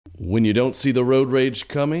When you don't see the road rage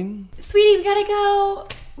coming. Sweetie, we gotta go.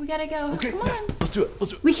 We gotta go. Okay, Come on. let's do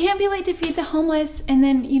it. We can't be late to feed the homeless, and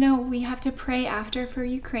then, we have to pray after for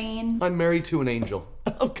Ukraine. I'm married to an angel.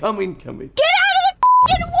 I'm coming. Get out of the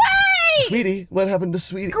f***ing way! Sweetie, what happened to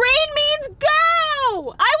Sweetie? Green means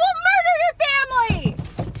go! I will murder your family!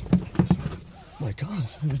 Oh my God,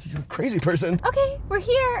 you're a crazy person. Okay, we're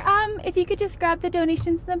here. If you could just grab the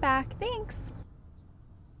donations in the back. Thanks.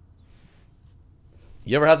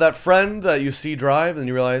 You ever have that friend that you see drive and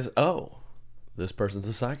you realize, oh, this person's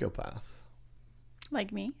a psychopath?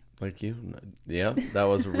 Like me? Like you? Yeah, that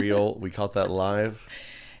was real. We caught that live.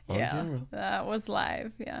 Yeah, that was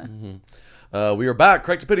live. Yeah. Mm-hmm. We are back.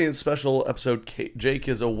 Correct Opinions special episode. Jake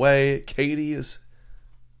is away. Katie is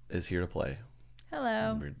here to play.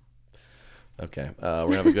 Hello. Okay, we're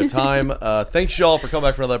gonna have a good time. Thanks y'all for coming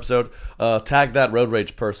back for another episode. Tag that road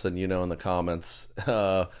rage person, in the comments.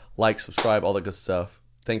 Like, subscribe, all that good stuff.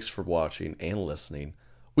 Thanks for watching and listening.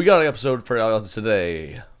 We got an episode for y'all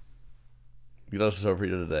today. We got an episode for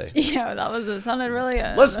you today. Yeah, it sounded really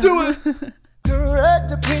good. Let's do it.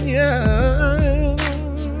 Correct Opinions.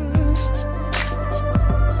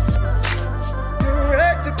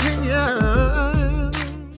 Correct Opinions.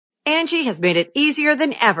 Angie has made it easier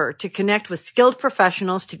than ever to connect with skilled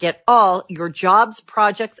professionals to get all your jobs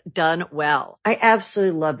projects done well. I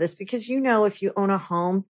absolutely love this because, if you own a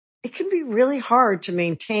home, it can be really hard to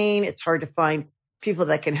maintain. It's hard to find people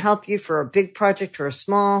that can help you for a big project or a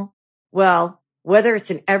small. Well, whether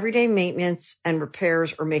it's in everyday maintenance and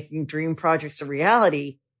repairs or making dream projects a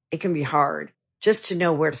reality, it can be hard just to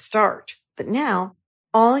know where to start. But now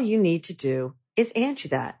all you need to do is Angie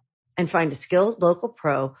that and find a skilled local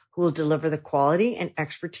pro who will deliver the quality and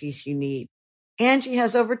expertise you need. Angie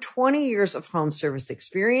has over 20 years of home service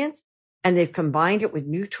experience, and they've combined it with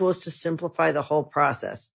new tools to simplify the whole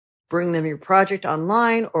process. Bring them your project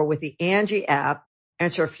online or with the Angie app,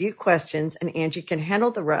 answer a few questions, and Angie can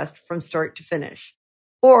handle the rest from start to finish.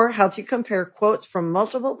 Or help you compare quotes from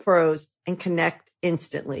multiple pros and connect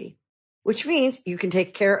instantly, which means you can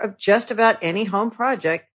take care of just about any home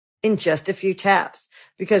project in just a few taps.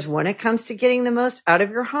 Because when it comes to getting the most out of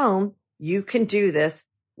your home, you can do this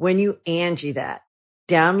when you Angie that.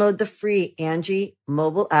 Download the free Angie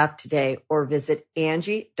mobile app today or visit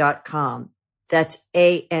Angie.com. That's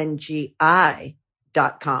ANGI.com.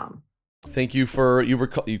 Thank you for you were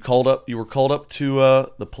called up to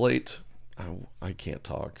the plate. I can't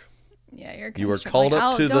talk. Yeah, you were called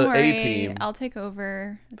up to the A team. I'll take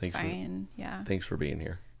over. It's fine. Yeah. Thanks for being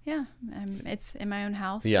here. Yeah, it's in my own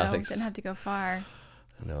house, yeah, so thanks. Didn't have to go far.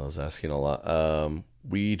 I know I was asking a lot.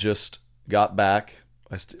 We just got back.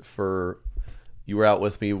 You were out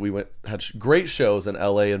with me. We had great shows in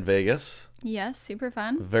LA and Vegas. Yes, super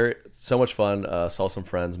fun. So much fun. Saw some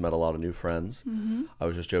friends, met a lot of new friends. Mm-hmm. I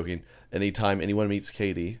was just joking. Anytime anyone meets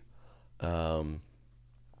Katie, when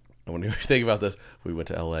you think about this, we went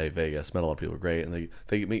to LA, Vegas, met a lot of people, great, and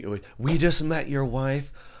they meet. We just met your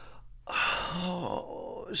wife.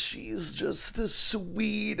 Oh, she's just the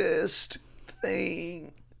sweetest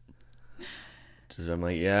thing. I'm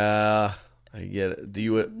like, yeah, I get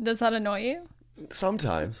it. Does that annoy you?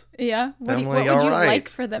 Sometimes. Yeah. What would you like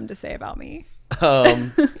for them to say about me? I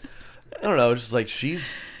don't know. Just like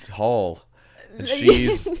she's tall, and she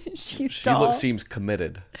tall. seems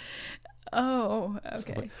committed. Oh,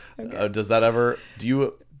 okay. Does that ever? Do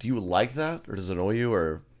you like that, or does it annoy you,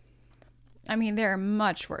 or? I mean, there are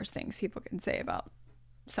much worse things people can say about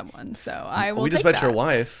someone, so I will. We just met your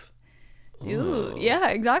wife. Ooh, yeah,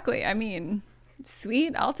 exactly. I mean,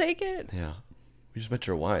 sweet. I'll take it. Yeah. We just met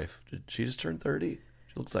your wife. Did she just turn 30?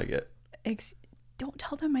 She looks like it. Don't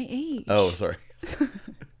tell them my age. Oh, sorry.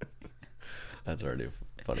 That's our new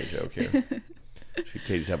funny joke here.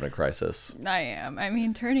 Katie's having a crisis. I am. I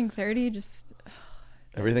mean, turning 30 just...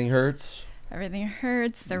 Everything hurts? Everything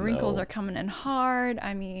hurts. The wrinkles are coming in hard.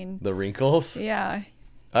 I mean... The wrinkles? Yeah.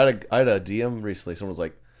 I had a DM recently. Someone was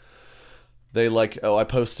like... I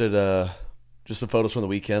posted just some photos from the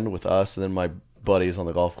weekend with us and then my buddies on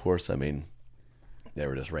the golf course. I mean... They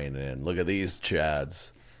were just reining in. Look at these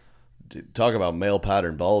Chads. Dude, talk about male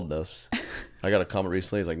pattern baldness. I got a comment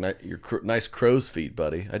recently. It's like, your nice crow's feet,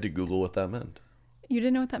 buddy. I had to Google what that meant. You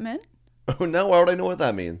didn't know what that meant? Oh, no. Why would I know what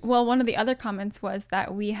that means? Well, one of the other comments was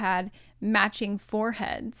that we had matching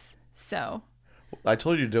foreheads. So. I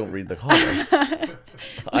told you don't read the comments.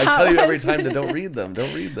 I tell you every time to don't read them.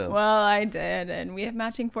 Don't read them. Well, I did. And we have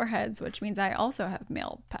matching foreheads, which means I also have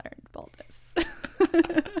male pattern baldness.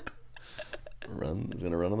 It's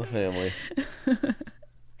gonna run in the family.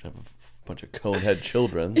 Have a bunch of cone head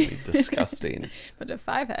children. It'd be disgusting. But of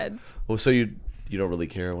 5 heads. Well, so you You don't really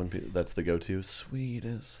care when that's the go-to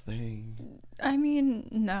sweetest thing. I mean,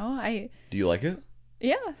 no, Do you like it?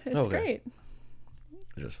 yeah, it's Okay. great.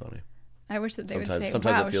 It's just funny. I wish that they would say,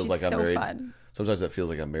 Sometimes wow, it feels she's like I'm so married. fun. Sometimes it feels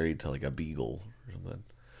like I'm married to like a beagle or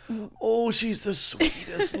something. Oh, she's the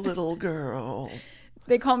sweetest little girl.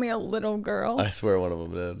 They call me a little girl. I swear one of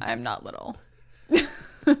them did. I'm not little.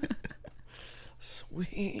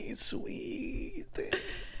 Sweet, sweet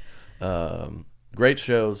thing. Great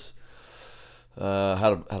shows.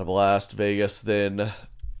 Had a blast. Vegas. Then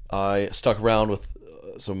I stuck around with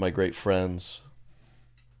some of my great friends.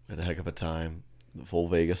 Had a heck of a time. The full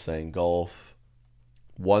Vegas thing. Golf.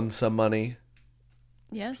 Won some money.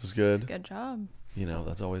 Yes. was good. Good job. You know,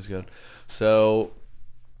 that's always good. So,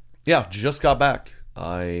 yeah, just got back.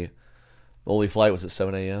 The only flight was at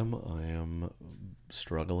 7 a.m. I am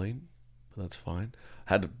struggling, but that's fine.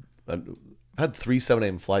 Had 3 7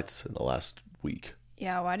 a.m. flights in the last week.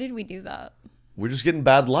 Yeah, why did we do that? We're just getting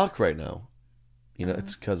bad luck right now. You know,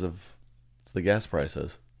 it's because of the gas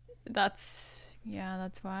prices. That's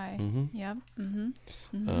why. Mm-hmm. Yep.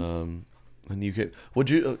 And you could, what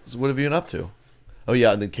have you been up to? Oh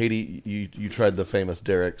yeah, and then Katie, you tried the famous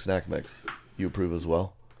Derek snack mix. You approve as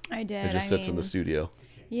well. I did. It just sits in the studio.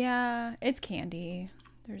 Yeah, it's candy.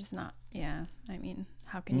 There's not. Yeah, I mean,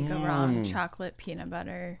 how can you go wrong? Chocolate, peanut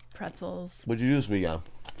butter, pretzels. What'd you do this weekend?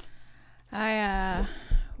 I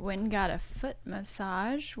went and got a foot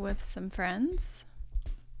massage with some friends.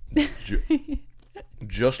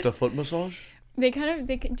 Just a foot massage? They can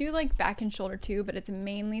do like back and shoulder too, but it's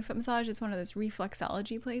mainly foot massage. It's one of those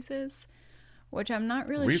reflexology places, which I'm not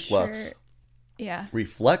really Reflux. sure. Yeah,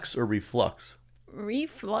 Reflex or reflux?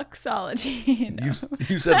 reflexology. No.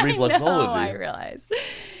 You said reflexology. I realize.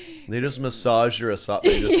 They just massage your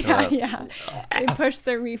esophagus. Yeah. They push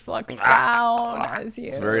the reflux down as you.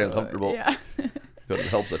 It's very uncomfortable. Yeah. But it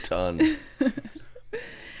helps a ton.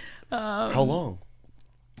 How long?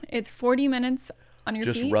 It's 40 minutes on your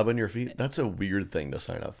Just feet. rubbing your feet? That's a weird thing to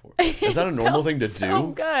sign up for. Is that a normal thing to So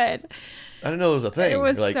do? good. I didn't know it was a thing. It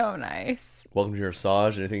was Like, so nice. welcome to your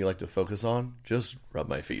massage. Anything you like to focus on? Just rub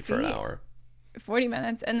my feet for an Feet. hour. 40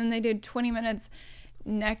 minutes, and then they did 20 minutes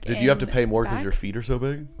neck. Did you have to and pay more because back. your feet are so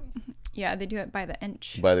big? Yeah, they do it by the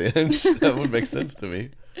inch. By the inch? That would make sense to me.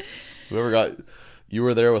 You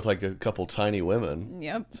were there with like a couple tiny women.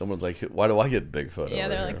 Yep. Someone's like, why do I get Bigfoot? Yeah, over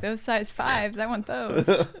they're here? like those size 5s. I want those.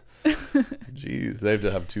 Jeez, they have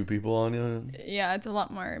to have 2 people on you. Yeah, it's a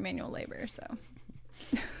lot more manual labor. So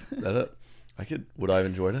That it? Would I have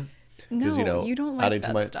enjoyed it? no, you don't like adding that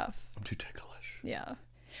to my- stuff. I'm too ticklish. Yeah,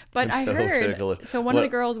 but I'm I so heard. ticklish. So one of What- the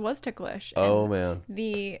girls was ticklish. Oh and man.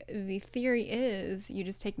 The theory is you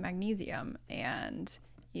just take magnesium and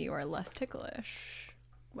you are less ticklish,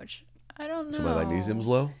 which I don't know. So my magnesium's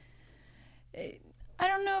low? I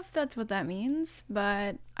don't know if that's what that means,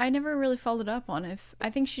 but I never really followed up on if. I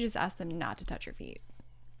think she just asked them not to touch her feet.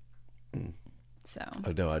 So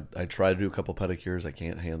I know. I tried to do a couple pedicures. I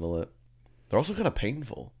can't handle it. They're also kind of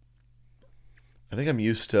painful. I think I'm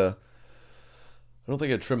used to. I don't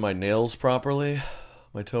think I trim my nails properly.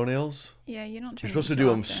 My toenails. yeah, you don't. You're supposed to do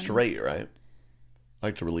them straight, right? I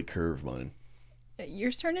like to really curve mine.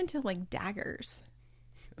 You're starting into like daggers.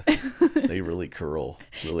 They really curl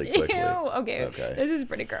really quickly. Ew. Okay. Okay. This is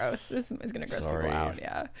pretty gross. This is gonna gross Sorry. people out.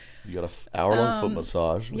 Yeah. You got an hour-long foot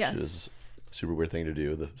massage, which yes. is a super weird thing to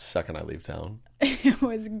do the second I leave town. It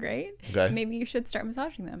was great. Okay. Maybe you should start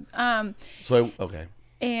massaging them. Okay.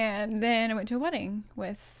 And then I went to a wedding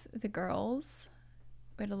with the girls.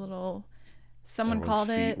 We had a little. Someone Everyone's called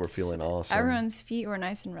feet it. were feeling awesome. Everyone's feet were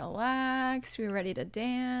nice and relaxed. We were ready to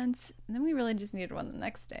dance. And then we really just needed one the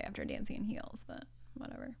next day after dancing in heels, but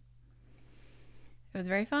whatever. It was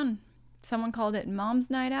very fun. Someone called it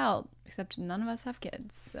Mom's Night Out, except none of us have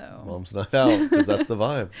kids, so. Mom's night out, because that's the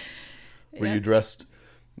vibe. Were Yeah. you dressed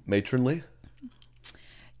matronly?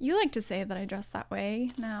 You like to say that I dress that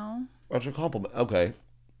way now. That's a compliment. Okay.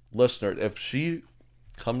 Listener, if she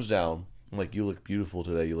comes down, I'm like, you look beautiful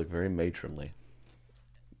today. You look very matronly.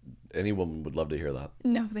 Any woman would love to hear that.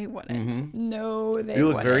 No, they wouldn't. No, they You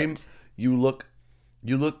look wouldn't. you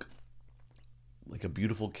look like a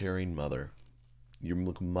beautiful, caring mother. You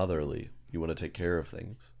look motherly. You want to take care of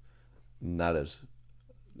things. And that's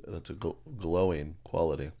a glowing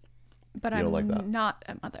quality. But you I'm don't like that. not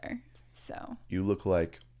a mother, so. You look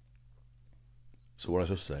like. So what am I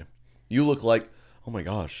supposed to say? You look like. Oh my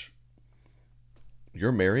gosh.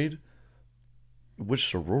 You're married? Which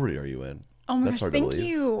sorority are you in? Oh my That's gosh, hard to thank believe.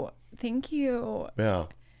 you. Thank you. Yeah.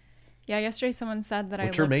 Yeah, yesterday someone said that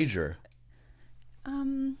What's I your looked, major?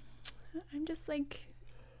 I'm just like,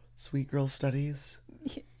 Sweet girl studies.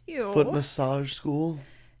 ew. Foot massage school.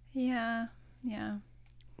 Yeah. Yeah.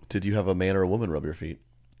 Did you have a man or a woman rub your feet?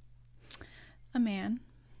 A man.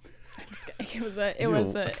 I'm just kidding.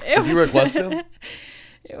 Did you request him?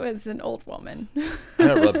 It was an old woman. I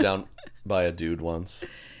got rubbed down by a dude once.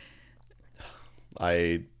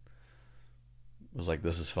 I was like,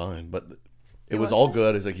 this is fine. But it was all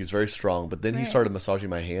good. He's like, he was very strong. But then he started massaging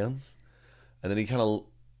my hands. And then he kind of,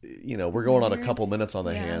 we're going on a couple minutes on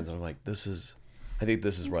the hands. And I'm like, I think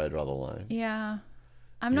this is where I draw the line. Yeah.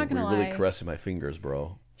 I'm not going to lie. You're really caressing my fingers,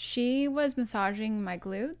 bro. She was massaging my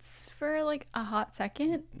glutes for like a hot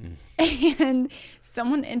second. And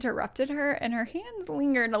someone interrupted her and her hands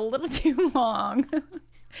lingered a little too long.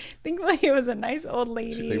 Thankfully, it was a nice old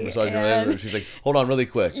lady. She's like, hold on really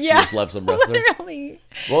quick. Yeah, she just left some rest there. Literally.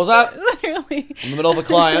 What was that? Literally. I'm in the middle of a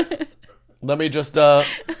client. Let me just, hold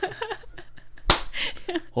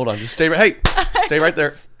on. Just stay right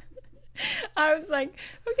there. I was like,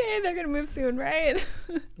 okay, they're going to move soon, right?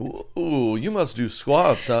 Ooh, you must do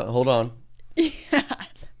squats. Hold on. Yeah.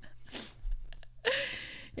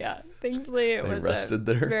 Yeah. Thankfully, it was a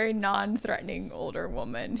very non-threatening older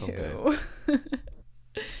woman who...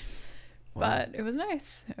 But it was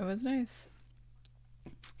nice. It was nice.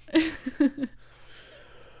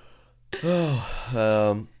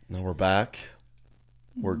 Now we're back.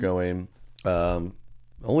 We're going...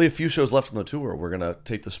 only a few shows left on the tour. We're going to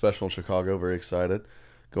take the special in Chicago. Very excited.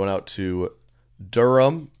 Going out to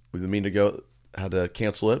Durham. We've been meaning to go. Had to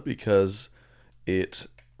cancel it because it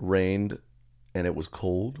rained and it was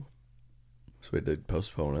cold. So we had to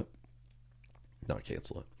postpone it. Not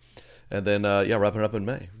cancel it. And then, wrapping it up in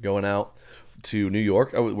May. Going out to New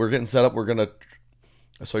York. We're getting set up.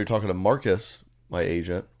 I saw you talking to Marcus, my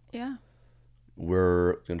agent. Yeah.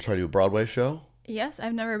 We're going to try to do a Broadway show. Yes,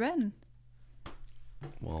 I've never been.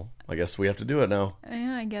 Well, I guess we have to do it now.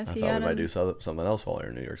 Yeah, I guess I thought we might do something else while we're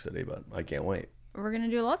in New York City, but I can't wait. We're going to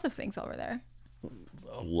do lots of things over there.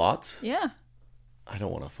 Lots? Yeah. I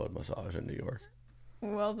don't want a foot massage in New York.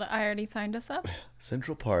 Well, I already signed us up.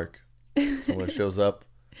 Central Park. Someone shows up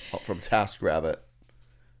from TaskRabbit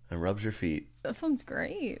and rubs your feet. That sounds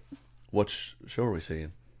great. What show are we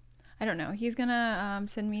seeing? I don't know. He's going to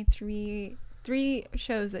send me three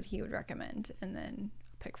shows that he would recommend and then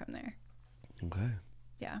pick from there. Okay.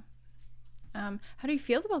 Yeah. How do you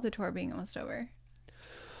feel about the tour being almost over?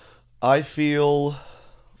 I feel...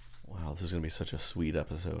 Wow, this is going to be such a sweet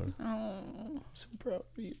episode. Oh. I'm so proud of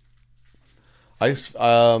you. I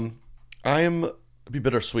am... It'd be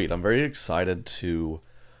bittersweet. I'm very excited to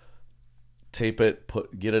tape it,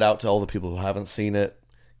 get it out to all the people who haven't seen it,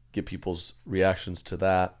 get people's reactions to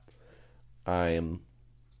that. I am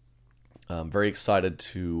very excited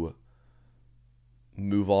to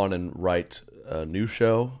move on and write a new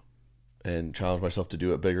show and challenge myself to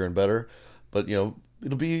do it bigger and better. But it'll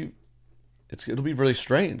be really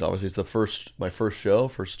strange. Obviously, it's my first show,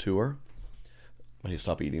 first tour. I need to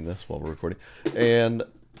stop eating this while we're recording. And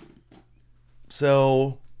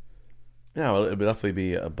so, yeah, it would definitely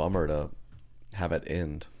be a bummer to have it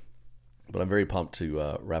end. But I'm very pumped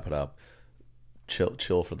to wrap it up,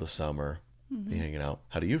 chill for the summer, be hanging out.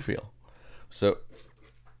 How do you feel? So,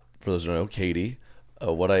 for those who don't know, Katie,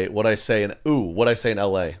 what I say in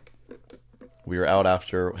LA. We were out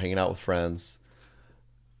after hanging out with friends.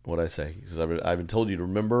 What I say? Because I've been told you to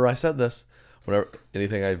remember I said this. Whenever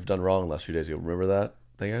anything I've done wrong the last few days, you remember that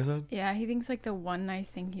thing I said? Yeah, he thinks like the one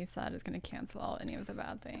nice thing he said is going to cancel out any of the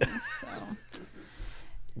bad things. So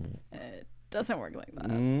it doesn't work like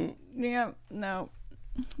that. Yeah, no.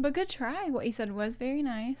 But good try. What you said was very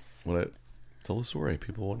nice. Tell the story.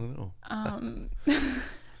 People want to know.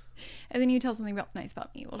 And then you tell something nice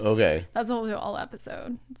about me. Okay. That's what we'll do all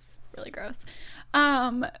episode. It's really gross.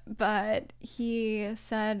 But he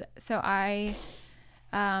said, so I,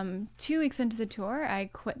 2 weeks into the tour,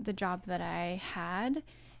 I quit the job that I had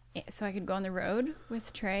so I could go on the road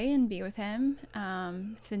with Trey and be with him.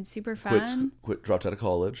 It's been super fun. Dropped out of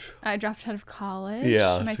college. I dropped out of college.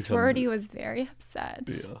 Yeah. My sorority was very upset.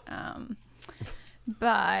 Yeah.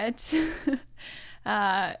 But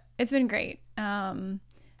it's been great.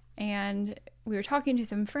 And we were talking to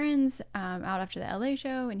some friends out after the LA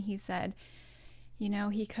show, and he said,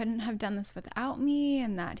 he couldn't have done this without me,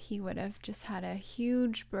 and that he would have just had a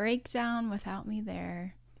huge breakdown without me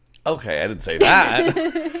there. Okay, I didn't say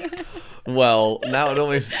that. Well, now it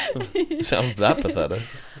only sounds that pathetic.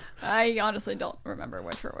 I honestly don't remember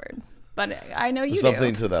word for word, but I know you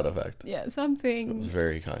something do. To that effect. Yeah, something. It was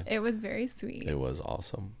very kind. It was very sweet. It was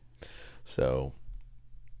awesome. So,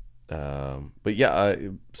 but yeah.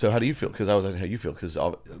 So how do you feel? Because I was asking how you feel. Because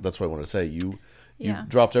that's what I want to say. You've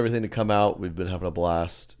dropped everything to come out. We've been having a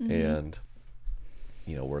blast, and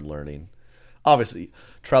we're learning. obviously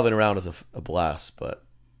traveling around is a blast, but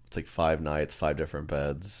it's like 5 nights, 5 different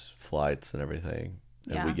beds, flights, and everything.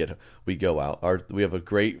 And Yeah. we go out. We have a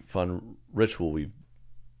great fun ritual. We've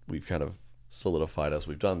kind of solidified as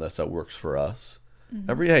we've done this that works for us.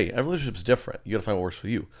 Every relationship's different. You got to find what works for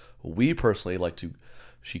you. We personally like to.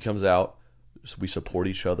 She comes out. So we support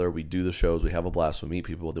each other. We do the shows. We have a blast. We meet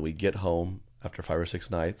people. Then we get home after 5 or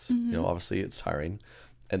 6 nights. You know, obviously it's tiring,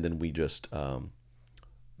 and then we just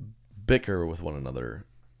bicker with one another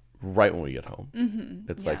right when we get home.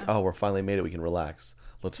 It's like, oh, we're finally made it. We can relax.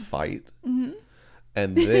 Let's fight,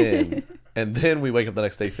 and then we wake up the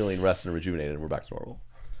next day feeling rested and rejuvenated, and we're back to normal.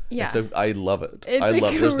 Yeah. I love it. It's I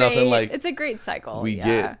love it. There's nothing like it's a great cycle. we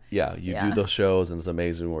yeah. get. You do those shows and it's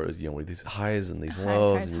amazing. Where with these highs and these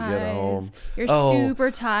lows, and you get home. You're Oh,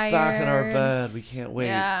 super tired. Back in our bed. We can't wait.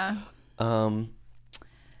 Yeah.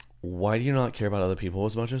 Why do you not care about other people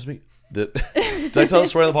as much as me? Did I tell the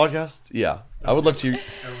story on the podcast? Yeah, I would love to.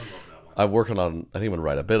 I'm working on. I think I'm gonna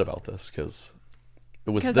write a bit about this because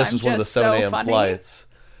this was one of the 7 a.m. funny. flights,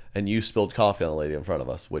 and you spilled coffee on the lady in front of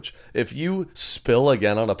us. Which, if you spill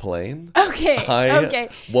again on a plane, Okay. I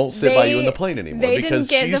won't sit by you in the plane anymore. They because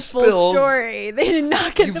didn't get she the full spills, story. They did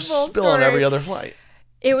not get You the full spill story. on every other flight.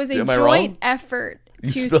 It was a Am I joint wrong? effort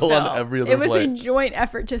You to spill on every other It was flight. a joint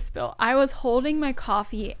effort to spill. I was holding my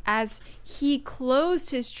coffee as he closed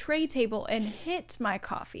his tray table and hit my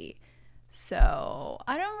coffee. So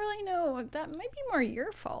I don't really know. That might be more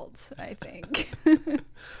your fault, I think.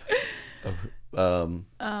 So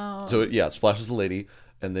yeah, it splashes the lady,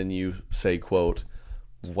 and then you say, "quote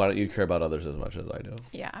Why don't you care about others as much as I do?"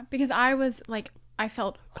 Yeah, because I was like, I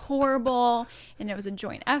felt horrible, and it was a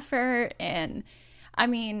joint effort, and I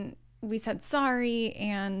mean, we said sorry,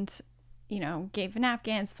 and gave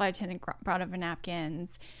napkins. Flight attendant brought over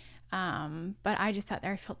napkins, but I just sat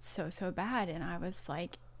there. I felt so bad, and I was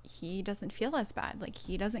like, he doesn't feel as bad. Like,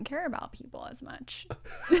 he doesn't care about people as much.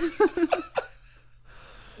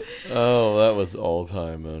 Oh, that was all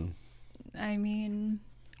time, man. I mean,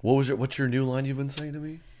 What's your new line you've been saying to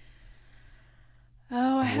me?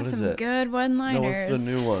 oh, I have What is some it? good No, one-liners. what's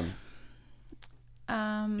the new one?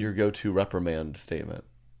 Your go-to reprimand statement.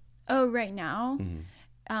 Oh, right now,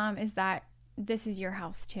 Mm-hmm. is that this is your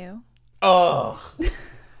house too? Oh, That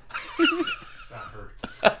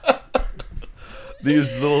hurts.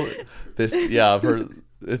 I've heard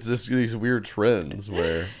it's just these weird trends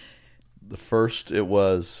where the first it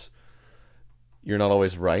was you're not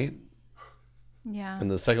always right, Yeah. and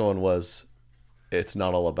the second one was it's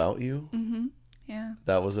not all about you. Yeah.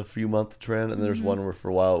 That was a few month trend, and there's one where for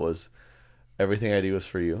a while it was everything I do is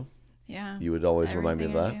for you. Yeah. You would always remind me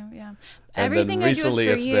of that. Everything I do, yeah. And Everything then I do is recently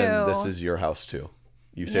for it's you. been this is your house too.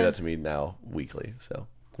 You say Yeah. that to me now weekly, so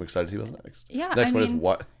I'm excited to see what's next. Yeah, Next I one is mean-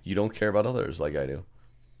 what you don't care about others like I do.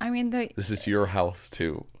 I mean, This is your house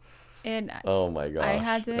too. and Oh my gosh.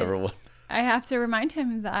 had to- Everyone. I have to remind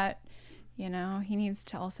him that, he needs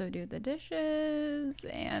to also do the dishes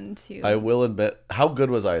and to. I will admit, how good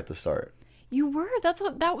was I at the start? You were.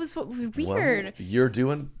 That was what was weird. Well, you're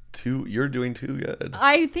doing too good.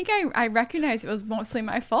 I think I recognized it was mostly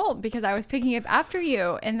my fault because I was picking up after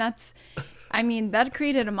you, and that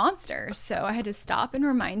created a monster. So I had to stop and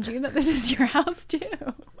remind you that this is your house too.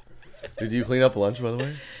 Did you clean up lunch, by the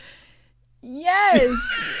way? Yes.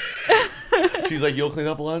 She's like, you'll clean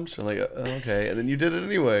up lunch? I'm like, okay. And then you did it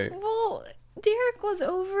anyway. Well, Derek was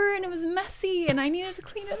over and it was messy, and I needed to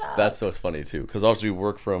clean it up. That's so funny too, because obviously we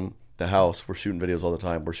work from the house. We're shooting videos all the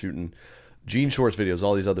time. We're shooting Gene Shorts videos,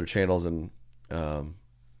 all these other channels, and I'll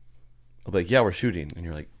be like, yeah, we're shooting, and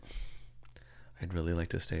you're like, I'd really like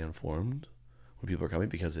to stay informed when people are coming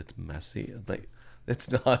because it's messy. I'm like, it's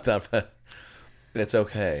not that bad. It's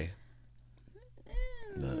okay.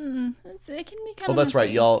 It can be kind Oh, of. that's right.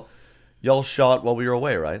 messy. Y'all shot while we were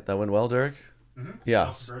away, right? That went well, Derek. Yeah,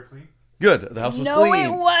 House is very clean. good. The house was No, clean. it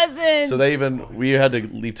wasn't. So we had to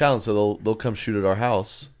leave town, so they'll come shoot at our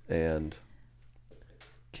house. And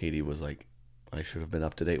Katie was like, I should have been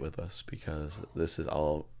up to date with us because this is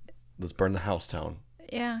all. Let's burn the house down.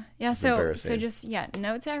 Yeah. is So embarrassing. just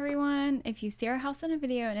note to everyone: if you see our house in a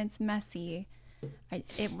video and it's messy,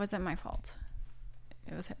 it wasn't my fault.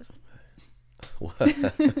 It was his.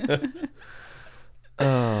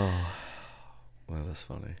 Oh, well, that's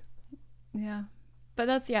funny. Yeah. But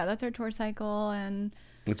that's our tour cycle, and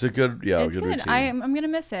It's a good, it's good good. routine. I'm gonna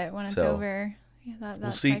miss it when it's So, over. Yeah, that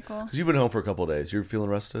we'll see, cycle. because you've been home for a couple of days. You're feeling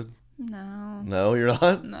rested? No. No, you're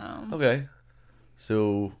not. No. Okay,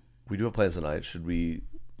 so we do have plans tonight. Should we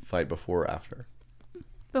fight before or after?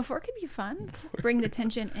 Before could be fun. Bring the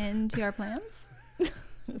tension into our plans.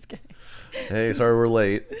 Just kidding. Hey, sorry we're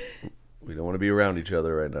late. We don't want to be around each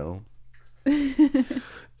other right now.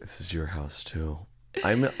 This is your house too.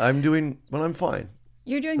 I'm doing, well, I'm fine.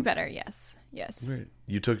 You're doing better. Yes. Yes. Great.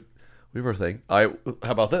 We were thinking, how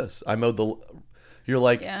about this? I mowed you're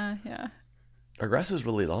like, Yeah. Yeah. our grass is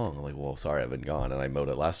really long. I'm like, well, sorry, I've been gone and I mowed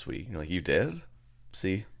it last week. You're like, you did?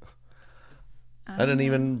 See? I didn't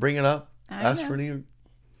even bring it up. Ask for any.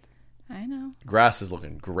 I know. Grass is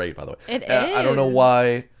looking great, by the way. It I don't know is.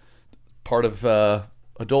 why. Part of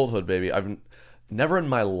adulthood, baby. I've never in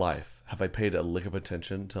my life have I paid a lick of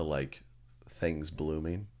attention to like things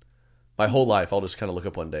blooming. My whole life, I'll just kind of look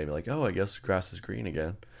up one day and be like, oh, I guess grass is green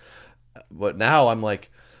again. But now I'm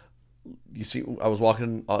like, you see, I was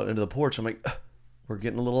walking into the porch. I'm like, we're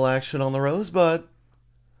getting a little action on the rosebud.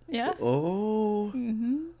 Yeah. Oh,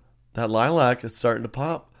 that lilac is starting to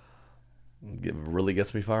pop. It really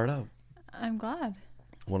gets me fired up. I'm glad.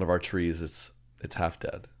 One of our trees, it's half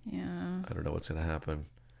dead. Yeah. I don't know what's going to happen.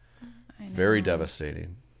 I know. Very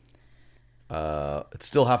devastating. It's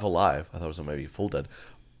still half alive. I thought it was maybe full dead.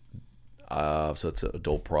 So it's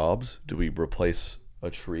adult probs. Do we replace a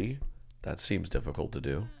tree? That seems difficult to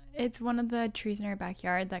do. It's one of the trees in our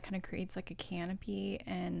backyard that kind of creates like a canopy,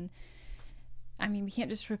 and I mean, we can't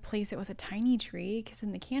just replace it with a tiny tree because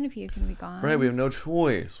then the canopy is going to be gone. Right, we have no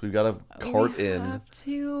choice. We've got to cart we in have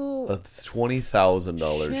to a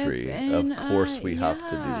 $20,000 ship tree. in, Of course, we have to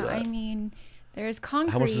do yeah, that. I mean, there's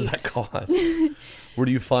concrete. How much does that cost? Where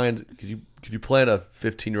do you find? Could you plant a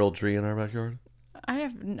 15-year-old tree in our backyard? I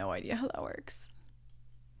have no idea how that works.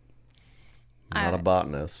 Not a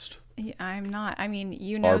botanist. Yeah, I'm not. I mean,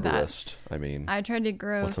 you know Arborist. that. I mean, I tried to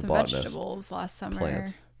grow what's a some botanist? vegetables last summer,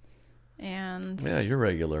 Plants. and yeah, you're a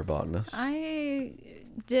regular botanist. I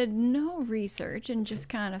did no research and just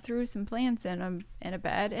kind of threw some plants in a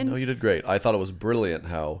bed. And No, you did great. I thought it was brilliant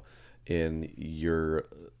how in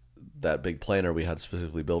that big planter we had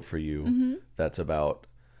specifically built for you, that's about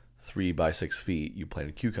 3 by 6 feet, you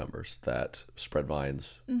planted cucumbers that spread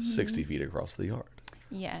vines 60 feet across the yard.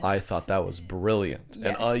 yes, I thought that was brilliant.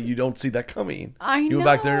 Yes. And you don't see that coming. I You went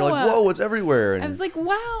back there and you're like, know. whoa, it's everywhere. And I was like,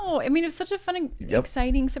 wow. I mean, it was such a fun and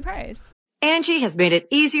exciting surprise. Angie has made it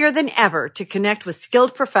easier than ever to connect with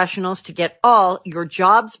skilled professionals to get all your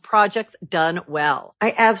jobs projects done well.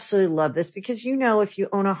 I absolutely love this because, if you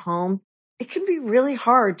own a home, it can be really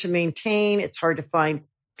hard to maintain. It's hard to find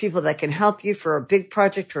people that can help you for a big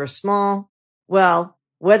project or a small. Well,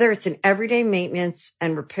 whether it's in everyday maintenance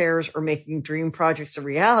and repairs or making dream projects a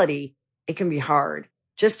reality, it can be hard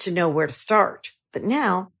just to know where to start. But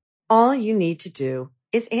now all you need to do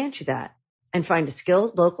is Angie that and find a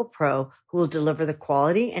skilled local pro who will deliver the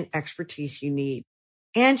quality and expertise you need.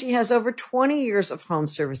 Angie has over 20 years of home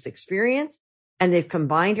service experience, and they've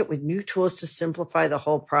combined it with new tools to simplify the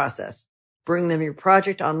whole process. Bring them your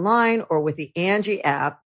project online or with the Angie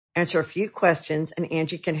app, answer a few questions, and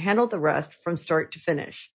Angie can handle the rest from start to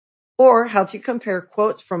finish. Or help you compare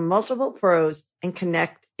quotes from multiple pros and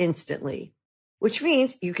connect instantly, which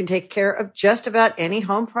means you can take care of just about any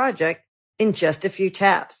home project in just a few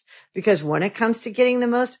taps. Because when it comes to getting the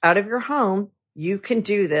most out of your home, you can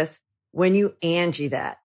do this when you Angie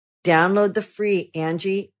that. Download the free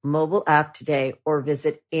Angie mobile app today or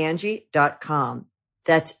visit Angie.com.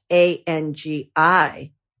 That's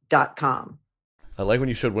ANGI.com. I like when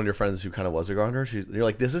you showed one of your friends who kind of was a gardener. You're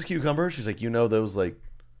like, this is cucumber? She's like,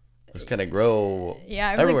 those kind of grow Yeah,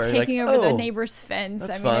 I was everywhere. like You're taking like, over the "Oh, neighbor's fence. I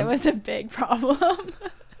that's mean, fun." it was a big problem.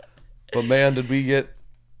 But man, did we get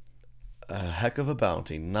a heck of a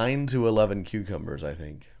bounty. 9 to 11 cucumbers, I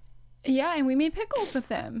think. Yeah, and we made pickles with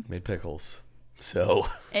them. Made pickles. So,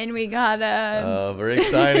 And we got very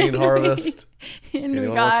exciting harvest. and we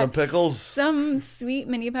Anyone got want some pickles? some sweet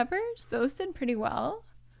mini peppers. Those did pretty well.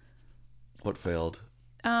 What failed?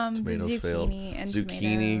 Tomatoes zucchini failed. and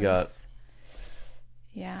Zucchini tomatoes.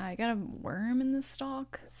 Yeah, I got a worm in the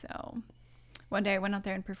stalk. So one day I went out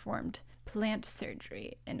there and performed plant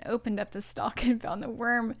surgery and opened up the stalk and found the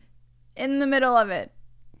worm in the middle of it.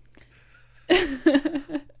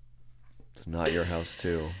 It's not your house,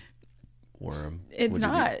 too. Worm. It's What'd you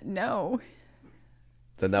do? not. No.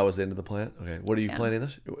 Then that was the end of the plant? Okay. What are you planning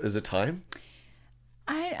this? Is it time?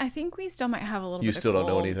 I think we still might have a little You bit still of don't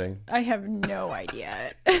know cold. anything? I have no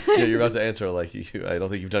idea. Yeah, you're about to answer like I don't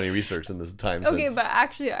think you've done any research in this time Okay, since. but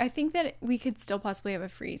actually, I think that we could still possibly have a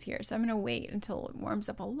freeze here. So I'm going to wait until it warms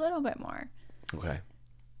up a little bit more. Okay.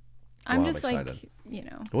 I'm Well, just I'm like, excited. It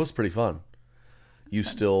It was pretty fun.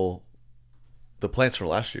 The plants from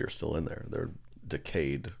last year are still in there. They're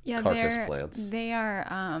decayed carcass plants. They are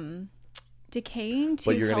decaying to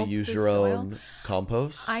But you're help going to use the your soil. own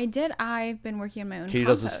compost? I've been working on my own Katie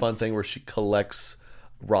compost. does this fun thing where she collects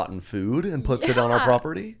rotten food and puts it on our Yeah.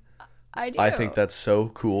 property. I do. I think that's so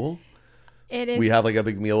cool. It is. We have like a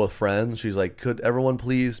big meal with friends. She's like, could everyone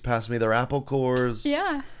please pass me their apple cores?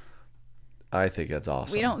 Yeah. I think that's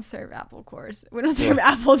awesome. We don't serve apple cores. We don't serve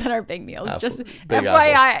apples at our big meals. Just big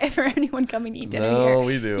FYI for anyone coming to eat dinner here. No,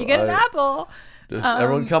 we do. You get an apple. Just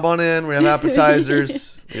everyone come on in. We have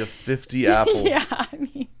appetizers. We have 50 apples. Yeah, I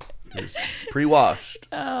mean. It's pre-washed.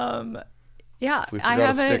 Yeah, We forgot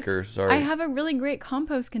a sticker. Sorry. I have a really great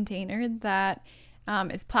compost container that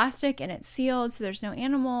is plastic and it's sealed, so there's no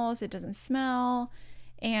animals. It doesn't smell,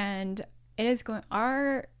 and it is going.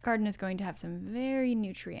 Our garden is going to have some very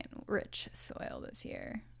nutrient-rich soil this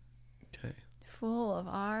year. Okay. Full of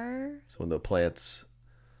our. So when the plants,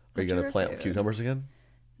 are you going to plant cucumbers again?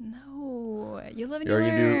 No, you live and Are you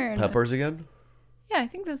you going to learn. do peppers again? Yeah, I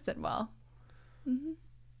think those did well.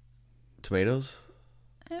 Tomatoes?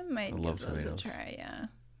 I might love give those tomatoes. a try. Yeah.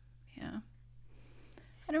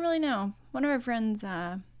 I don't really know. One of our friends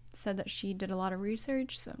said that she did a lot of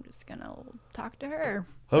research, so I'm just gonna talk to her.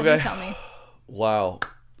 Let Okay. her tell me. Wow.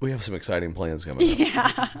 We have some exciting plans coming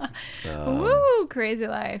up. Yeah. Woo! Crazy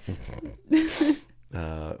life.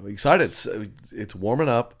 Excited. It's warming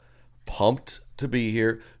up. Pumped to be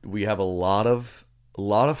here. We have a lot of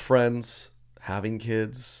friends having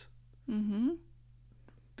kids. Mm-hmm.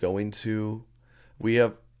 Going to.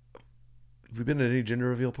 Have we been to any gender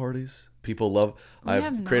reveal parties? People love. I've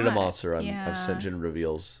have created a not. monster. Yeah. I've sent gender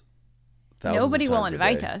reveals. thousands Nobody of will times a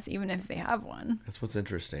invite day. us, even if they have one. That's what's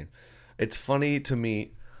interesting. It's funny to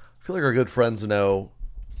me. I feel like our good friends know,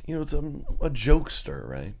 it's a jokester,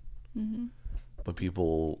 right? Mm-hmm. But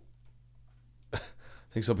people, I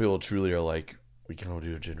think some people truly are like, we can't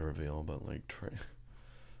do a gender reveal, but like,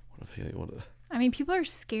 what if you want to? I mean, people are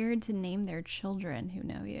scared to name their children who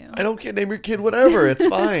know you. I don't care. Name your kid whatever. It's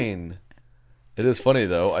fine. It is funny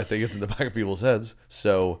though. I think it's in the back of people's heads.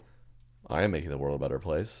 So I am making the world a better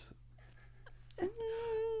place.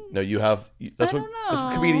 No, you have. That's what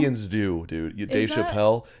comedians do, dude. Dave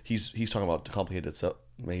Chappelle. He's talking about complicated stuff.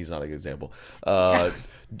 He's not a good example.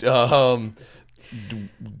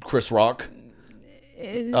 Chris Rock.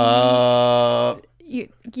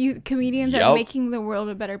 You comedians are making the world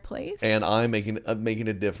a better place. And I'm making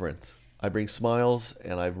a difference. I bring smiles,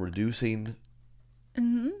 and I'm reducing.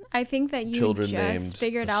 Mm-hmm. I think that you children just named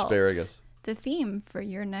figured asparagus. out the theme for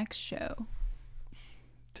your next show.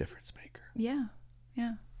 Difference maker. Yeah.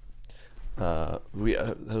 Have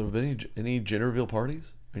there been any gender reveal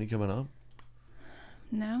parties? Any coming up?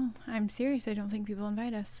 No, I'm serious. I don't think people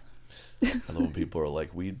invite us. I love when people are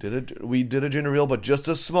like, we did a gender reveal, but just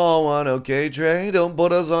a small one, okay, Trey? Don't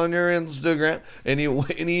put us on your Instagram.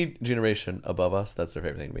 Any generation above us, that's their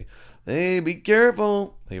favorite thing to me. Hey, be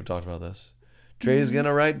careful. I think we've talked about this. Trey's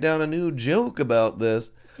gonna write down a new joke about this.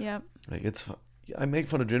 Yep. Like it's fun. I make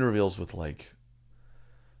fun of gender reveals with like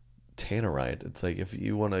Tannerite. It's like if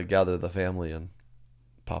you want to gather the family and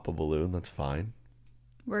pop a balloon, that's fine.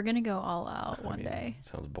 We're gonna go all out one day. It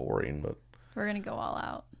sounds boring, but We're gonna go all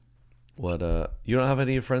out. what? You don't have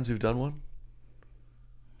any friends who've done one?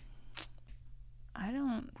 I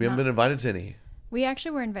don't. We haven't been invited to any. We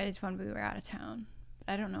actually were invited to one, but we were out of town.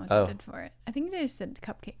 But I don't know what they did for it. I think they just did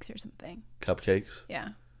cupcakes or something. Cupcakes, Yeah.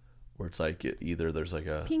 where it's like either there's like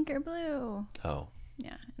a Pink or blue. oh,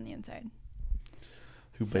 Yeah, on the inside.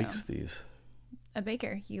 who bakes these? A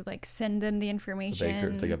baker. You like send them the A information. baker.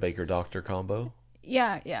 It's like a baker doctor combo.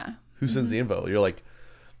 Yeah. Who sends the info? You're like,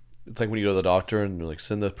 it's like when you go to the doctor and you're like,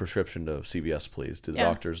 send the prescription to CVS, please. Do the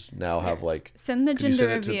doctors now have like Send the could you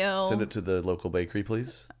gender send reveal. send it to the local bakery,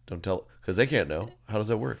 please? Don't tell, because they can't know. How does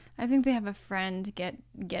that work? I think they have a friend get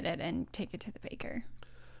it and take it to the baker.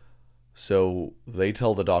 So they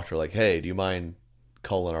tell the doctor like, hey, do you mind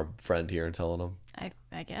calling our friend here and telling them?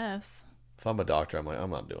 I guess. If I'm a doctor, I'm like, I'm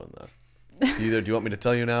not doing that. Either do you want me to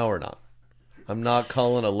tell you now or not? I'm not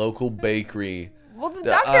calling a local bakery. Well, the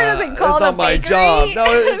doctor doesn't call it's the not my bakery. job. No,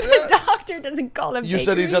 the doctor doesn't call the bakery. You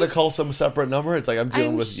said he's got to call some separate number. It's like I'm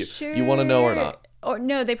dealing with you. Sure. You want to know or not? Or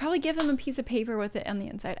no, they probably give them a piece of paper with it on the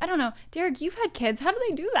inside. I don't know. Derek, you've had kids. How do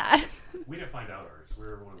they do that? We didn't find out ours. We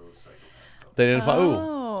were one of those psychopaths. They didn't find. Ooh,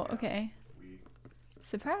 Oh, okay.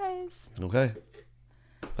 Surprise. okay.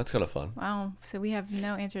 That's kind of fun. Wow. So we have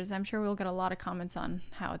no answers. I'm sure we'll get a lot of comments on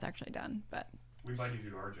how it's actually done. But We might need to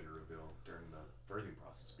do our gender reveal during the birthing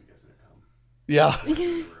process because it didn't come. Yeah,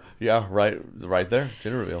 yeah, right there.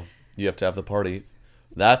 Gender reveal. You have to have the party.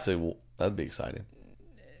 That'd be exciting.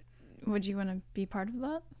 would you want to be part of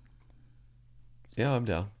that? Yeah, I'm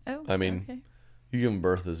down. Oh, I mean, okay. you giving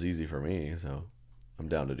birth is easy for me, so I'm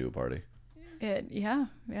down to do a party. Yeah.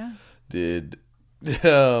 Did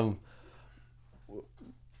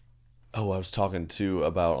I was talking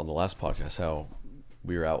about on the last podcast how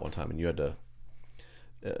we were out one time and you had to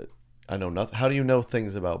I know nothing. How do you know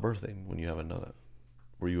things about birthing when you haven't done it?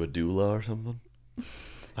 Were you a doula or something?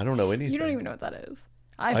 I don't know anything. You don't even know what that is.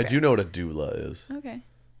 I do know what a doula is. Okay.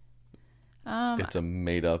 It's a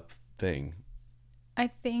made up thing. I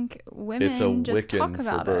think women It's a just Wiccan talk for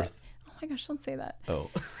about birth. it. Oh my gosh, don't say that. Oh.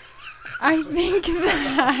 I think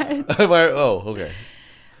that Okay.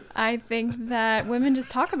 I think that women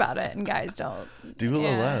just talk about it and guys don't.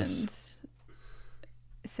 Doula less.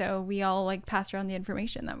 So we all like pass around the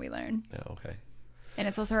information that we learn. Yeah, okay. And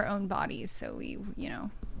it's also our own bodies, so we,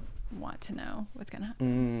 want to know what's gonna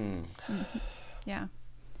happen. Yeah.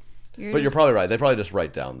 But you're probably right. They probably just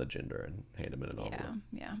write down the gender and hand them in an envelope.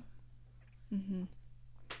 Yeah.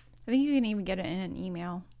 I think you can even get it in an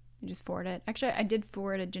email. You just forward it. Actually, I did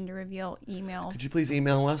forward a gender reveal email. Could you please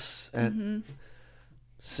email us at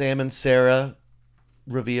Sam and Sarah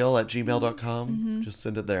reveal@gmail.com? Just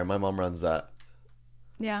send it there. My mom runs that.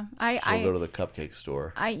 Yeah, She'll go to the cupcake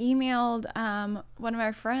store. I emailed one of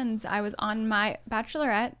our friends. I was on my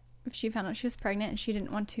bachelorette. She found out she was pregnant and she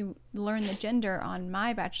didn't want to learn the gender on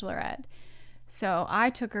my bachelorette. So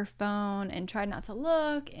I took her phone and tried not to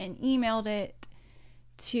look and emailed it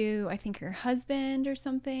to, I think, her husband or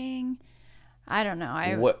something. I don't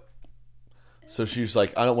know. What? So she's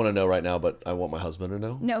like, I don't want to know right now, but I want my husband to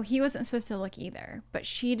know? No, he wasn't supposed to look either. But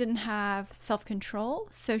she didn't have self-control.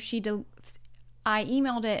 So I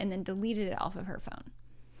emailed it and then deleted it off of her phone.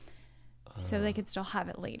 So they could still have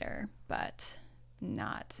it later, but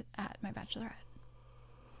not at my bachelorette.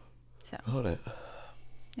 So. Got it.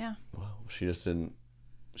 Yeah. Well, she wasn't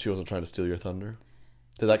trying to steal your thunder?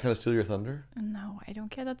 Did that kind of steal your thunder? No, I don't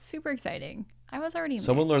care. That's super exciting. I was already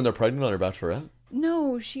Someone learned they're pregnant on her bachelorette?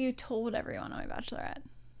 No, she told everyone on my bachelorette.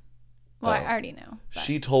 Well, I already know. But.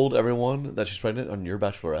 She told everyone that she's pregnant on your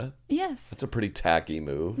bachelorette? Yes. That's a pretty tacky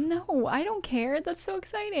move. No, I don't care. That's so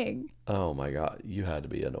exciting. Oh my God. You had to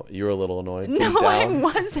be annoyed. You were a little annoyed. No, I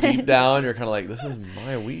wasn't. Deep down, you're kind of like, this is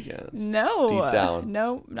my weekend. No. Deep down.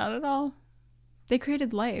 No, not at all. They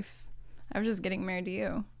created life. I was just getting married to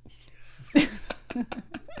you.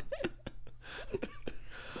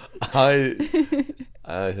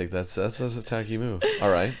 I think that's a tacky move.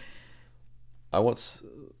 All right.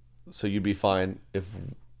 So you'd be fine if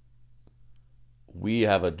we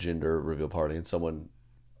have a gender reveal party and someone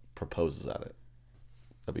proposes at it.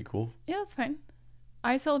 That'd be cool. Yeah, that's fine.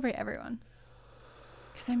 I celebrate everyone.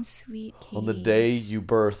 Because I'm sweet, Katie. On the day you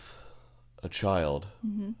birth a child,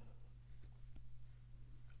 I'm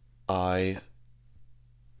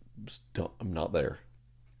not there.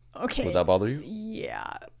 Okay. Would that bother you?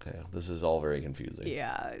 Yeah. Okay, this is all very confusing.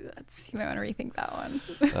 Yeah, you might want to rethink that one.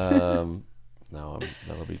 No,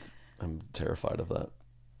 I'm terrified of that.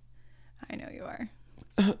 I know you are.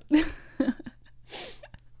 I'm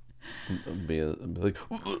like,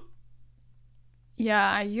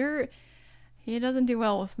 Yeah, he doesn't do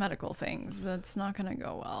well with medical things. That's not going to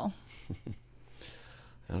go well.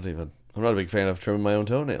 I'm not a big fan of trimming my own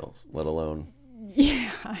toenails, let alone.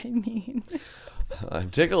 Yeah, I mean. I'm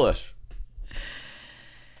ticklish.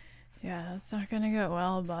 Yeah, that's not going to go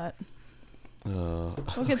well, but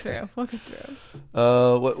we'll get through. We'll get through.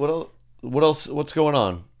 What else? What's going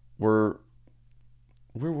on? Where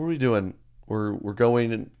are we doing? We're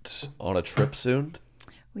going on a trip soon.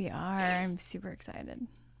 We are. I'm super excited.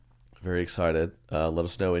 Very excited. Let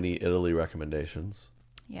us know any Italy recommendations.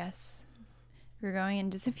 Yes. We're going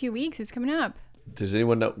in just a few weeks. It's coming up. Does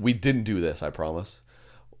anyone know? We didn't do this, I promise.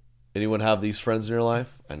 Anyone have these friends in your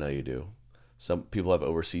life? I know you do. Some people have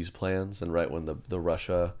overseas plans, and right when the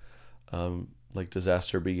Russia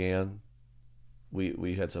disaster began,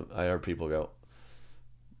 we had some. I heard people go,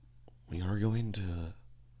 We're going to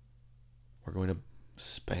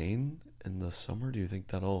Spain in the summer. Do you think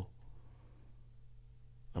that'll?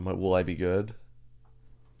 Will I be good?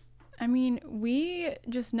 I mean, we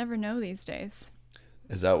just never know these days.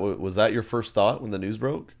 Was that your first thought when the news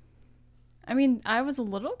broke? I mean, I was a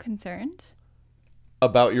little concerned.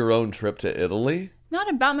 About your own trip to Italy? Not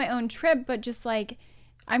about my own trip, but just like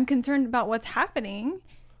I'm concerned about what's happening,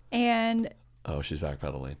 and oh, she's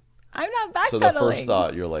backpedaling. I'm not backpedaling. So the first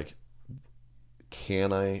thought, you're like,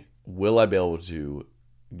 will I be able to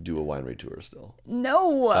do a winery tour still?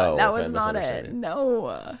 No, that was okay, not it.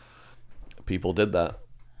 No. People did that.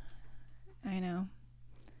 I know.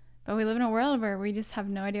 But we live in a world where we just have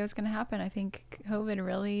no idea what's going to happen. I think COVID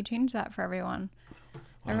really changed that for everyone.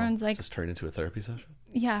 Wow. Everyone's like, Does this turn into a therapy session?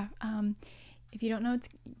 Yeah. If you don't know what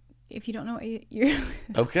you're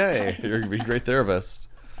okay, you're a great therapist.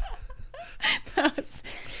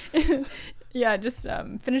 Yeah, just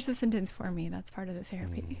finish the sentence for me. That's part of the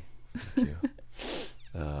therapy. Thank you.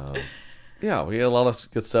 Yeah, we got a lot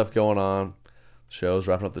of good stuff going on. shows,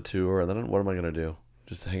 wrapping up the tour, and then what am I gonna do?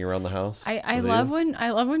 Just hang around the house? I with love you?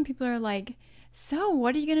 when people are like, so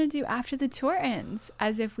what are you gonna do after the tour ends?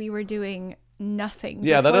 As if we were doing nothing.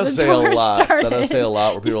 Yeah, that before does the say a tour lot. That does say a started.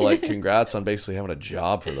 lot. Where people are like, "Congrats on basically having a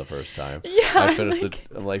job for the first time." Yeah, I finished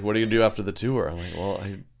I'm like, "What are you gonna do after the tour?" I'm like, "Well,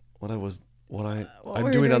 What I'm we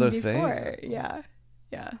were doing other before. things.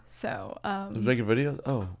 Yeah. So Just making videos.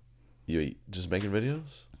 Oh, you just making videos?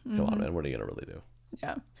 Come on, man. What are you gonna really do?"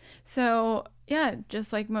 yeah. So yeah,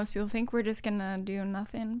 just like most people think, we're just gonna do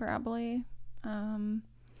nothing probably.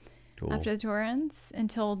 Cool. After the tour ends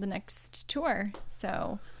until the next tour.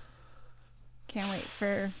 So can't wait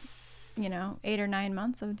for 8 or 9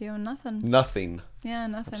 months of doing nothing. Nothing. Yeah,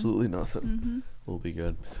 nothing. Absolutely nothing. Mm-hmm. Will be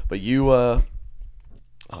good. But you, yeah,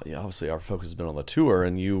 obviously our focus has been on the tour,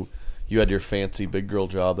 and you had your fancy big girl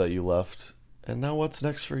job that you left, and now what's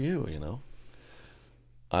next for you?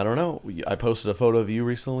 I don't know. I posted a photo of you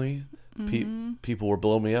recently. People were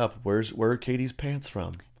blowing me up. Where are Katie's pants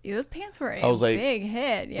from? Yeah, those pants were a I was like- big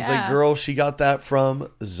hit. Yeah. I was like, girl, she got that from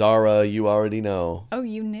Zara. You already know. Oh,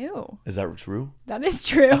 you knew. Is that true? That is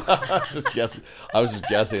true. I was just guessing. I was just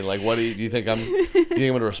guessing. Like, what do you think? You think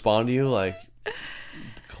I'm gonna respond to you? Like,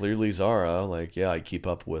 clearly Zara. Like, yeah, I keep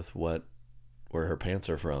up with where her pants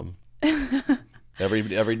are from. Every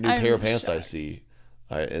new I'm pair of pants I shocked. see,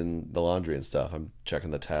 in the laundry and stuff, I'm checking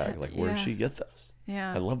the tag. Like, where did Yeah. she get this?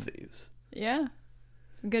 Yeah. I love these. Yeah.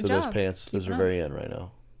 Good So job. those pants, those Keeping are up. very in right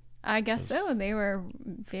now. I guess so. They were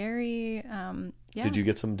very yeah. Did you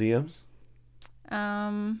get some DMs?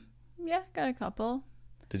 Yeah, got a couple.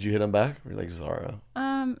 Did you hit them back? Or like Zara?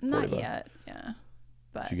 Not $40. yet. Yeah.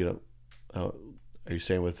 But Did you get them? Oh, are you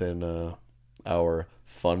saying within our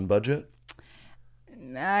fun budget?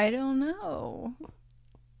 I don't know.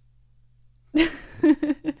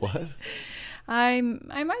 What? I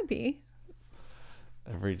might be.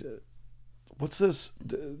 What's this?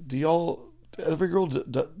 Do y'all? Every girl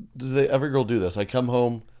every girl do this? I come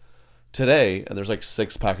home today and there's like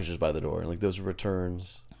 6 packages by the door, and like those are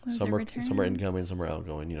returns. Those Some are are incoming, returns. some are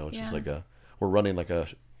outgoing. It's just Yeah. like we're running like a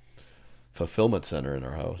fulfillment center in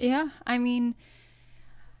our house. Yeah, I mean,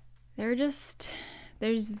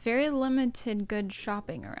 there's very limited good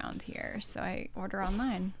shopping around here, so I order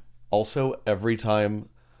online. Also, every time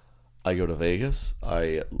I go to Vegas,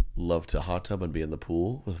 I love to hot tub and be in the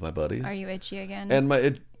pool with my buddies. Are you itchy again? And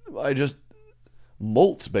I just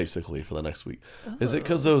molt basically for the next week. Is it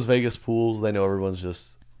because those Vegas pools? They know everyone's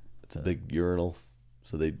it's a big urinal,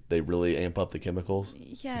 so they really amp up the chemicals.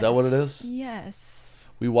 Yes. Is that what it is? Yes.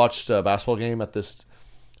 We watched a basketball game at this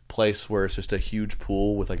place where it's just a huge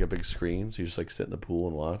pool with like a big screen, so you just like sit in the pool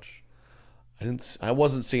and watch. I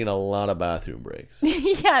wasn't seeing a lot of bathroom breaks.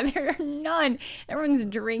 Yeah, there are none. Everyone's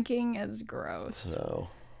drinking. It's gross. So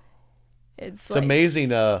It's it's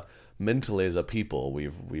amazing. Mentally, as a people,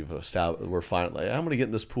 we've established we're fine. Like, I'm gonna get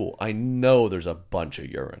in this pool. I know there's a bunch of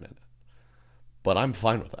urine in it, but I'm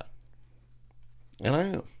fine with that. And I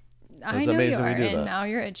am. I It's know amazing you we are, do and that. now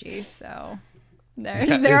you're itchy, so there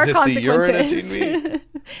Yeah, are is it the urine itching consequences.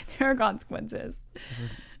 me? There are consequences.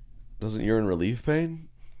 Doesn't urine relieve pain?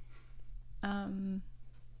 Um,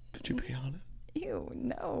 Could you pee on it? ew,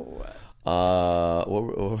 no. What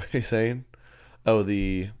were you saying? Oh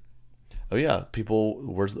yeah, people.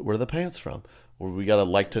 Where are the pants from? We gotta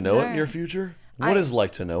like to know it in your future. What is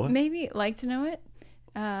like to know it? Maybe like to know it.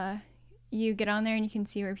 You get on there and you can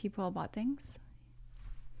see where people bought things.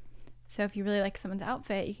 So if you really like someone's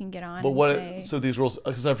outfit, you can get on. But and what? say, So these girls,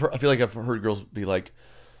 because I feel like I've heard girls be like,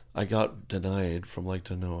 "I got denied from like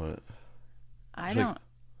to know it." I it's like- don't.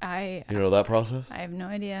 You know that process? I have no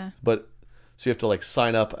idea. But so you have to like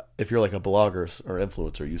sign up if you're like a blogger or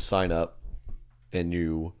influencer. You sign up, and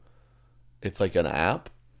it's like an app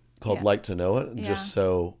called Yeah. Like to Know It, and Yeah. just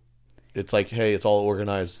so it's like, hey, it's all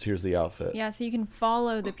organized. Here's the outfit. Yeah, so you can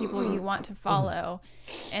follow the people you want to follow,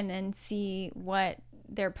 and then see what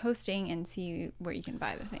they're posting and see where you can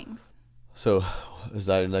buy the things. So is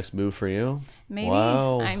that the next move for you? Maybe.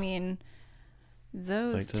 Wow. I mean,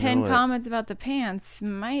 those Like to 10 know it. comments about the pants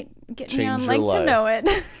might get me Change on your Like to Know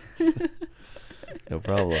It. No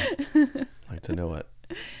problem. Like to know it.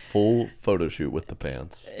 Full photo shoot with the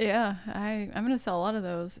pants. Yeah, I'm going to sell a lot of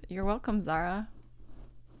those. You're welcome, Zara.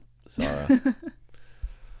 Zara.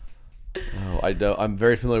 Oh, I'm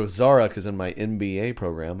very familiar with Zara because in my MBA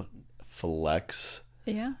program, Flex,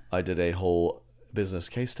 Yeah. I did a whole business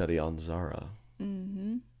case study on Zara.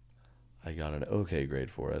 Mm-hmm. I got an okay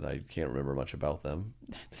grade for it. I can't remember much about them.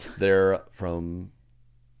 They're from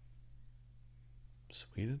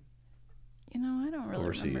Sweden? I don't really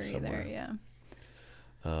Overseas remember somewhere. either.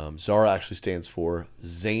 Yeah. Zara actually stands for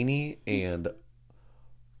Zany and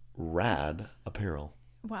rad apparel.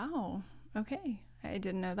 Wow. Okay. I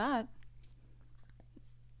didn't know that.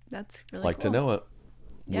 That's really Like cool. to know it.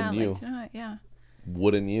 Yeah, Wouldn't I'd you? like to know it. Yeah.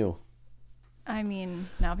 Wouldn't you? I mean,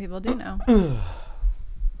 now people do know.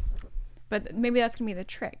 But maybe that's going to be the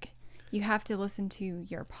trick. You have to listen to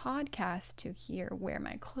your podcast to hear where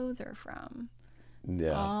my clothes are from.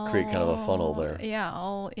 Yeah. Create kind of a funnel there.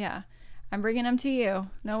 Yeah. I'm bringing them to you.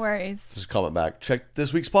 No worries. Just comment back. Check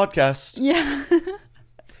this week's podcast. Yeah.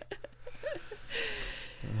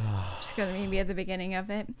 Just gonna maybe at the beginning of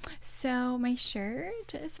it. So my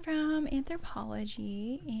shirt is from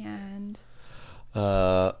Anthropologie, and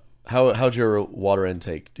How'd your water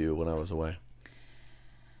intake do when I was away?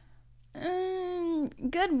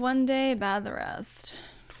 good one day, bad the rest.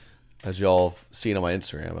 As y'all have seen on my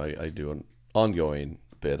Instagram, I do an ongoing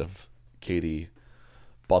bit of Katie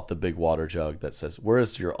bought the big water jug that says, "Where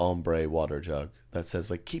is your ombre water jug?" That says,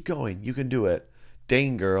 like, "Keep going, you can do it.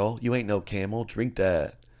 Dang, girl, you ain't no camel. Drink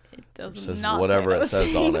that." It does It says not whatever say it those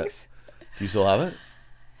says on it. things. Do you still have it?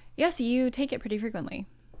 Yes, you take it pretty frequently.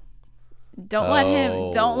 Don't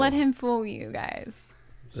Oh. let him fool you guys.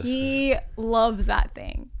 He loves that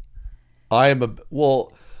thing. I am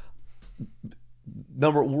rule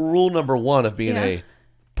number one of being Yeah. a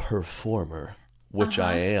performer, which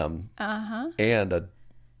I am, and a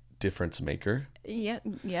difference maker. Yeah.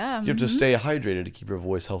 You have to stay hydrated to keep your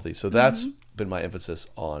voice healthy. So that's been my emphasis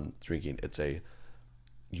on drinking. It's a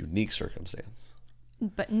unique circumstance.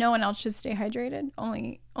 But no one else should stay hydrated.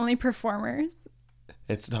 Only performers.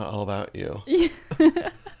 It's not all about you.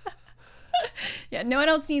 Yeah, no one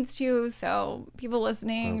else needs to. So people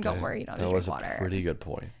listening, don't Okay. worry, you don't That have to was drink a water. pretty good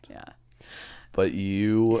point. Yeah. But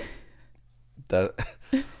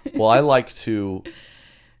I like to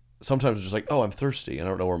sometimes just like, oh, I'm thirsty and I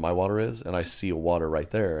don't know where my water is, and I see a water right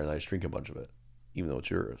there and I just drink a bunch of it, even though it's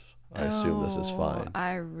yours. I assume this is fine.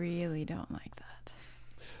 I really don't like that.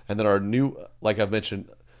 And then our new, like I've mentioned,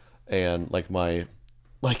 and like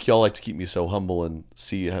y'all like to keep me so humble and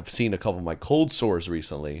have seen a couple of my cold sores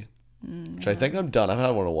recently, which I think I'm done. I haven't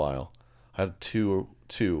had one in a while. I had two.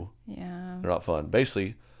 Yeah. They're not fun.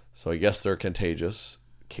 Basically, so I guess they're contagious,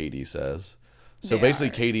 Katie says. So They basically,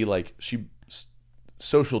 are. Katie, like, she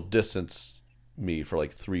social distanced me for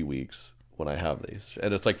like 3 weeks when I have these.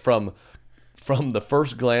 And it's like from the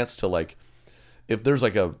first glance to like, if there's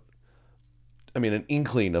like an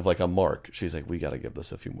inkling of like a mark, she's like, we got to give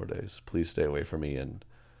this a few more days. Please stay away from me and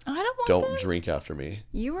I don't want don't them. drink after me.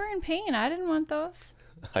 You were in pain. I didn't want those.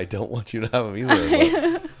 I don't want you to have them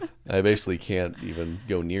either. But I basically can't even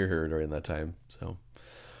go near her during that time. So,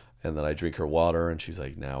 and then I drink her water, and she's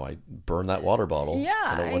like, "Now I burn that water bottle. Yeah.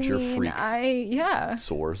 I don't want your freak Yeah.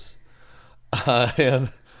 sores."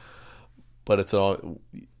 But it's all.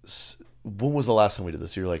 When was the last time we did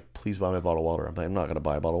this? You're like, "Please buy me a bottle of water." I'm like, "I'm not going to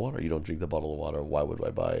buy a bottle of water. You don't drink the bottle of water. Why would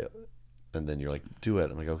I buy it?" And then you're like, "Do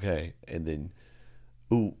it." I'm like, "Okay." And then,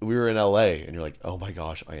 we were in LA, and you're like, "Oh my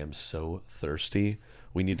gosh, I am so thirsty.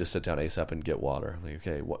 We need to sit down ASAP and get water." I'm like,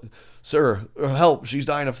 "Okay, what, sir? Help! She's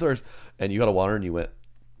dying of thirst." And you got a water, and you went,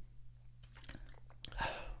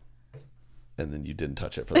 and then you didn't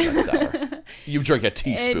touch it for the next hour. You drank a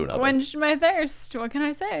teaspoon It of it. quenched my thirst. What can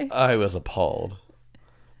I say? I was appalled.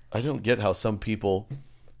 I don't get how some people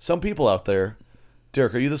out there,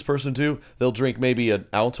 Derek, are you this person too? They'll drink maybe an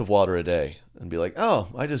ounce of water a day and be like, "Oh,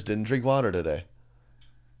 I just didn't drink water today."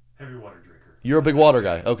 Heavy water drinker. You're a big water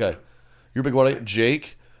guy. Okay. You're a big water guy.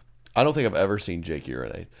 Jake, I don't think I've ever seen Jake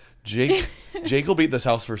urinate. Jake will be at this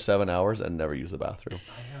house for 7 hours and never use the bathroom.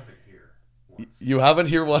 I have it here once. You haven't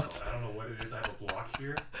here once? I don't know what it is. I have a block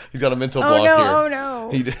here. He's got a mental Oh block no! here. Oh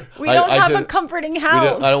no! He did- We don't I have a did- comforting I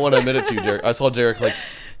house. don't want to admit it to you, Derek. I saw Derek like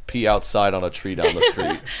pee outside on a tree down the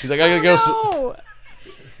street. He's like, I gotta go. No.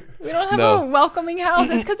 We don't have No. a welcoming house.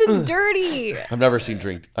 It's because it's dirty. I've never seen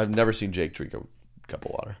Jake drink a cup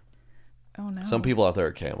of water. Oh no! Some people out there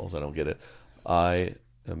are camels. I don't get it. I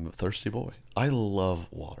am a thirsty boy. I love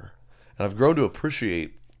water, and I've grown to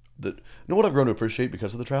appreciate that. You know what I've grown to appreciate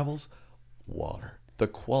because of the travels? Water, the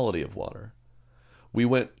quality of water. We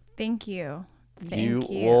went. Thank you. Thank you.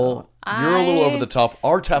 you. Well, you're a little over the top.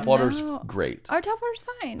 Our tap water's No. great. Our tap water's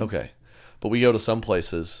fine. Okay, but we go to some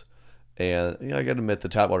places, and I gotta admit the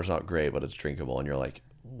tap water's not great, but it's drinkable, and you're like,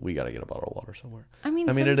 we gotta get a bottle of water somewhere. I mean,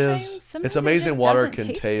 it is. sometimes It's it amazing. just Water doesn't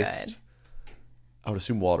can taste. good. I would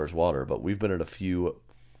assume water's water, but we've been in a few,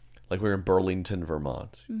 like we were in Burlington,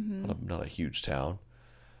 Vermont, Mm-hmm. not a huge town.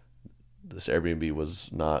 This Airbnb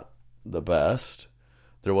was not the best.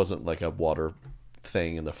 There wasn't like a water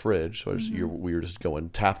thing in the fridge, so we were just going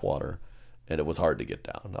tap water, and it was hard to get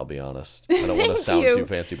down. I'll be honest. I don't want to sound you. too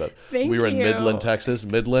fancy, but Thank we were in you. Midland, Texas.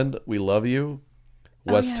 Midland, we love you.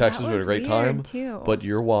 West yeah, Texas, that we had a was great time. weird, too. But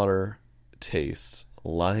your water tastes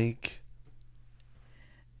like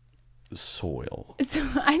soil. So,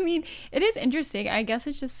 I mean, it is interesting. I guess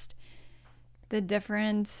it's just the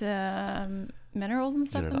different minerals and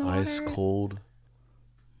stuff You in know, the an water. ice cold,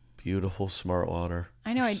 beautiful, smart water.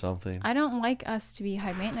 I know. Something. I don't like us to be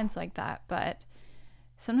high maintenance like that, but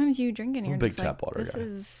sometimes you drink it and I'm a you're big just tap like, water this guy.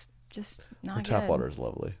 is just not Our good. tap water is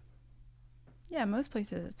lovely. Yeah, most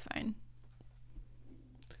places it's fine.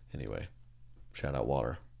 Anyway, shout out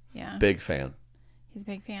water. Yeah. Big fan. He's a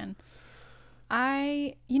big fan.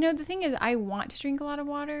 The thing is, I want to drink a lot of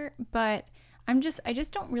water, but I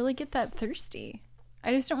just don't really get that thirsty.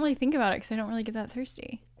 I just don't really think about it because I don't really get that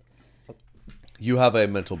thirsty. You have a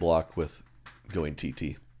mental block with going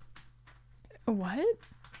TT. What?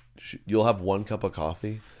 You'll have 1 cup of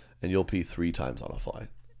coffee and you'll pee 3 times on a flight.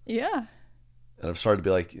 Yeah. And I've started to be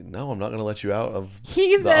like, no, I'm not going to let you out of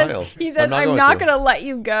He the says, aisle. I'm not going to let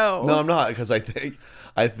you go. No, I'm not, because I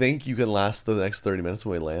think you can last the next 30 minutes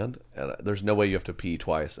when we land, and there's no way you have to pee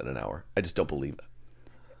twice in an hour. I just don't believe it.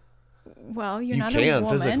 Well, you're You not can a woman,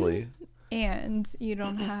 physically. and you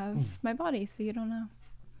don't have my body, so you don't know.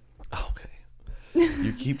 Okay.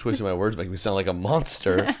 You keep twisting my words, making me sound like a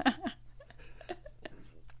monster.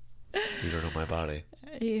 You don't know my body.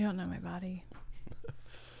 You don't know my body.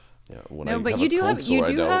 Yeah, when No, I but have you a do cold have sore,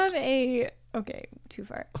 I don't. a okay, too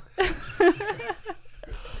far.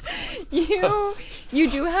 you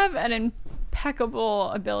do have an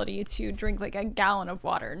impeccable ability to drink like a gallon of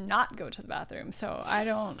water, not go to the bathroom. So I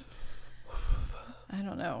don't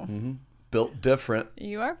know. Mm-hmm. Built different.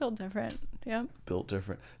 You are built different. Yep. Built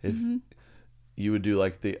different. If you would do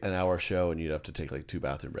like an hour show and you'd have to take like 2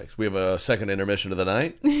 bathroom breaks. We have a second intermission of the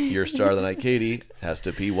night. Your star of the night, Katie, has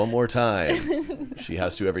to pee one more time. She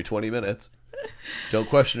has to every 20 minutes. Don't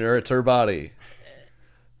question her. It's her body.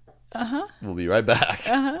 We'll be right back.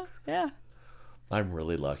 Yeah. I'm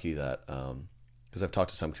really lucky that, because I've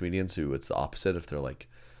talked to some comedians who it's the opposite. If they're like,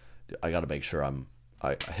 I got to make sure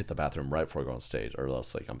I hit the bathroom right before I go on stage, or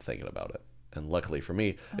else like I'm thinking about it. And luckily for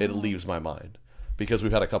me, it leaves my mind, because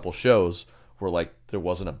we've had a couple shows where like there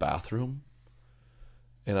wasn't a bathroom,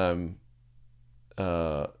 and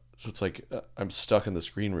so it's like I'm stuck in this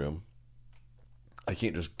green room. I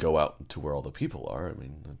can't just go out to where all the people are. I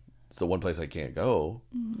mean, it's the one place I can't go.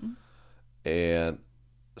 And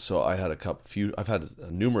so I had I've had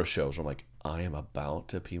numerous shows where I'm like, I am about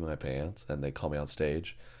to pee my pants, and they call me on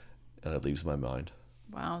stage, and it leaves my mind.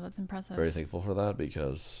 Wow, that's impressive. Very thankful for that,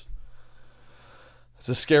 because it's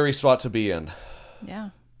a scary spot to be in. Yeah.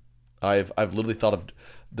 I've literally thought of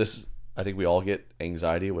this. I think we all get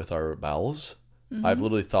anxiety with our bowels. I've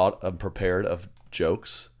literally prepared of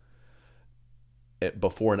jokes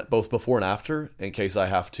both before and after, in case I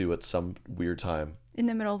have to at some weird time. In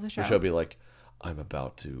the middle of the show. The show be like, I'm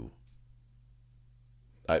about to.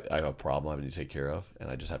 I have a problem I need to take care of, and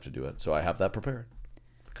I just have to do it. So I have that prepared,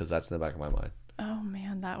 because that's in the back of my mind. Oh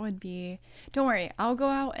man, that would be. Don't worry, I'll go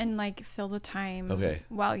out and like fill the time. Okay.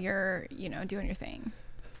 While you're, doing your thing.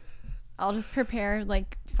 I'll just prepare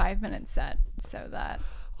like 5-minute set so that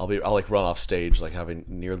I'll like run off stage like having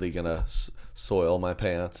nearly gonna soil my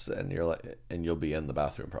pants, and you'll be in the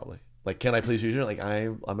bathroom probably. Like, can I please use you? Like,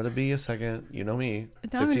 I'm gonna be a second. You know me.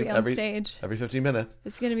 I'm gonna be on stage. Every 15 minutes.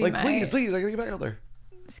 It's gonna be like, my. please, I gotta get back out there.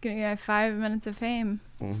 It's gonna be my 5 minutes of fame.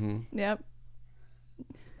 Mm-hmm. Yep.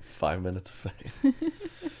 5 minutes of fame.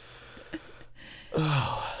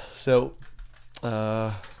 So,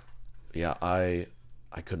 yeah, I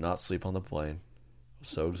could not sleep on the plane. I was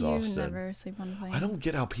so exhausted. You never sleep on the plane. I don't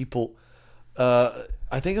get how people.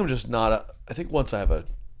 I think I'm just not. I think once I'm a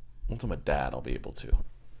dad, I'll be able to.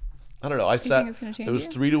 I don't know. I sat. think it's gonna change It was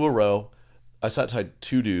you? 3 to a row. I sat beside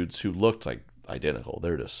 2 dudes who looked like identical.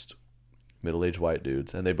 They're just middle-aged white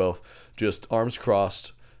dudes, and they both just arms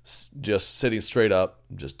crossed, just sitting straight up,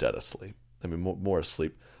 just dead asleep. I mean, more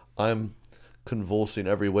asleep. I'm convulsing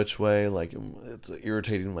every which way, like it's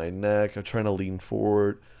irritating my neck. I'm trying to lean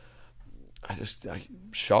forward. I'm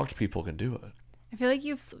shocked people can do it. I feel like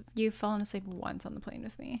you've fallen asleep once on the plane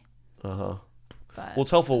with me. Uh-huh. But Well,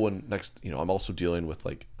 it's helpful when I'm also dealing with,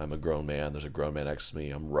 like, I'm a grown man. There's a grown man next to me.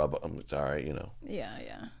 I'm sorry, yeah.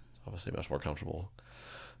 It's obviously much more comfortable.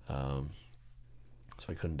 So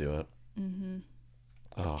I couldn't do it. Mm-hmm.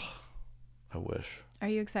 Oh, I wish. Are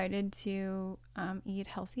you excited to eat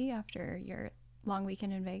healthy after your long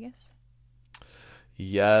weekend in Vegas?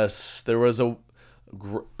 Yes, there's a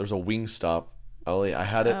Wingstop. I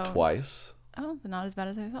had it twice. Oh, but not as bad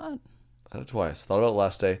as I thought. I had it twice. Thought about it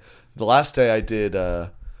last day. The last day I did, I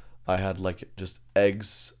had like just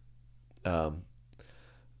eggs and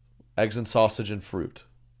sausage and fruit.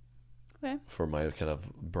 Okay. for my kind of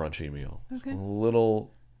brunchy meal. Okay. A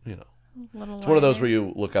little, Little it's one of those light. where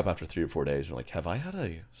you look up after 3 or 4 days and you're like, have I had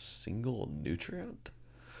a single nutrient?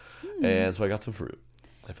 And so I got some fruit.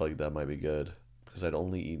 I felt like that might be good because I'd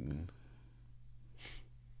only eaten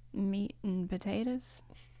Meat and potatoes.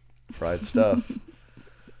 fried stuff,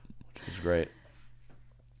 which was great.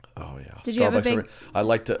 Oh yeah, Did you have a big- I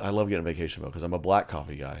love getting vacation milk because I'm a black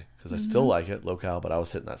coffee guy because I still like it local, but I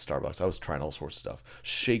was hitting that Starbucks. I was trying all sorts of stuff,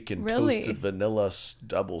 shaken, Really? toasted vanilla,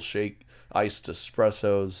 double shake, iced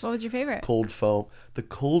espressos, What was your favorite? cold foam. The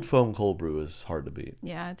cold foam cold brew is hard to beat.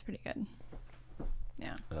 Yeah, it's pretty good.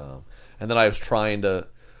 Yeah. And then I was trying to,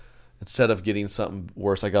 instead of getting something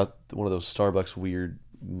worse, I got one of those Starbucks weird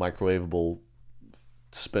microwavable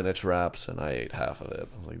spinach wraps, and I ate half of it.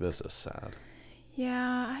 I was like, this is sad.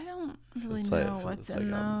 Yeah, I don't really It's know like, what's it's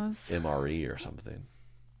in like those. MRE or something.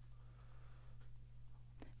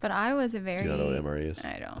 But I was a very. Do you not know what MRE is?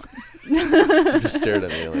 I don't. You just stared at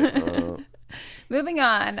me like, Moving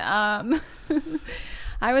on.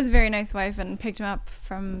 I was a very nice wife and picked him up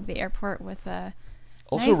from the airport with a.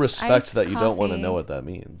 Also nice respect iced that you don't want to coffee. know what that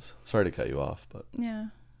means. Sorry to cut you off, but Yeah.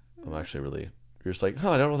 I'm actually really... You're just like,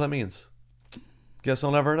 I don't know what that means. Guess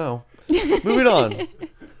I'll never know. Moving on.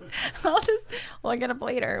 I'll just look it up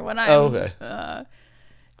later when I'm. Oh, okay.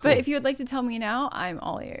 But if you would like to tell me now, I'm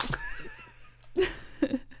all ears.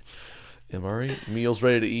 MRE? Meals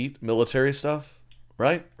ready to eat? Military stuff?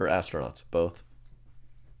 Right? Or astronauts? Both.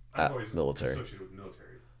 I'm always Military. associated with military.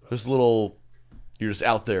 But There's little... You're just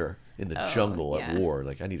out there in the Oh, jungle at yeah. war.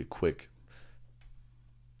 Like, I need a quick...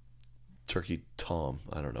 Turkey Tom.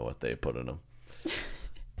 I don't know what they put in them.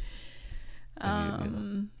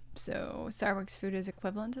 So Starbucks food is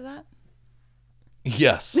equivalent to that?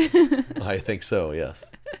 Yes. I think so, yes.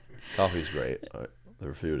 Coffee's great.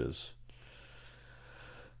 Their food is...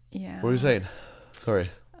 Yeah. What are you saying? Sorry.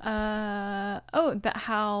 How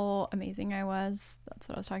amazing I was. That's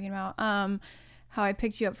what I was talking about. How I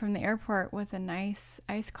picked you up from the airport with a nice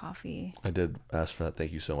iced coffee. I did ask for that.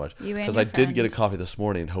 Thank you so much. You and Because your I did get a friend. coffee this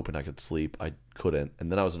morning hoping I could sleep. I couldn't.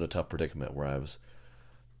 And then I was in a tough predicament where I was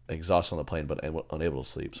exhausted on the plane but unable to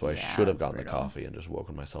sleep. So I Yeah, should have that's gotten the brutal. coffee and just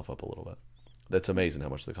woken myself up a little bit. That's amazing how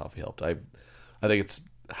much the coffee helped. I think it's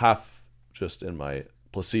half just in my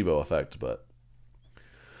placebo effect, but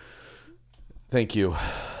thank you.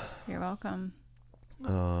 You're welcome.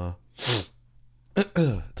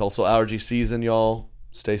 It's also allergy season, y'all.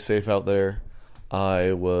 Stay safe out there.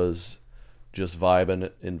 I was just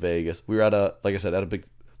vibing in Vegas. We were at a big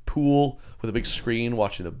pool with a big screen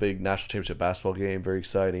watching the big national championship basketball game. Very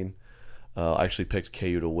exciting. I actually picked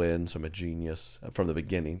KU to win, so I'm a genius from the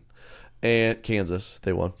beginning. And Kansas,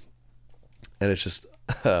 they won. And it's just,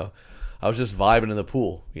 I was just vibing in the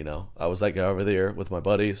pool, I was that guy over there with my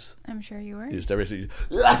buddies. I'm sure you were. Just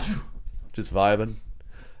just vibing.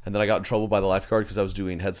 And then I got in trouble by the lifeguard because I was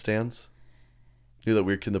doing headstands. You know that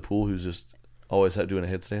weird kid in the pool who's just always doing a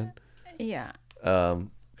headstand? Yeah. Because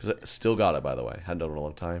I still got it, by the way. Hadn't done it in a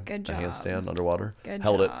long time. Good A job. handstand underwater. Good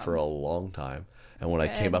Held job. it for a long time. And when I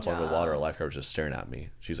came Good up under the water, a job. lifeguard was just staring at me.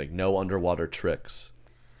 She's like, no underwater tricks.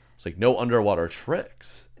 It's like, no underwater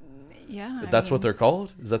tricks. Yeah. That's what they're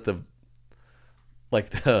called? Is that the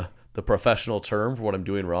professional term for what I'm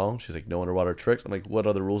doing wrong? She's like, no underwater tricks. I'm like, what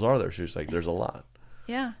other rules are there? She's like, there's a lot.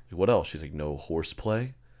 Yeah. Like, what else? She's like, no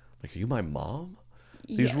horseplay. Like, are you my mom?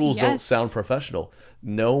 These Ye- rules don't yes. sound professional.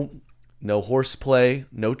 No horseplay,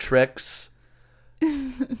 no tricks.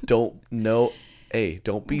 Don't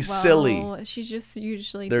be silly. Well, she's just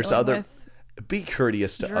usually There's dealing other with be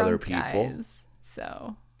courteous to other drunk people. guys.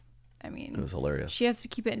 So, I mean, It was hilarious. she has to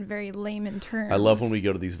keep it in very layman terms. I love when we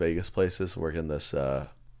go to these Vegas places, work in this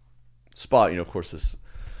spot. Of course, this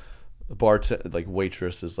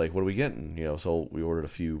waitress is like, "What are we getting?" So we ordered a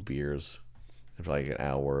few beers. And for like an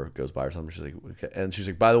hour goes by or something. She's like, okay. And she's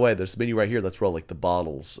like, "By the way, there's a menu right here. Let's roll like the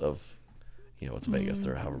bottles of, it's Vegas.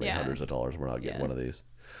 They're however many yeah. hundreds of dollars. We're not getting Yeah. one of these."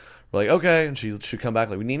 We're like, "Okay," and she should come back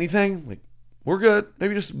like, "We need anything?" Like, "We're good.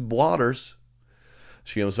 Maybe just waters."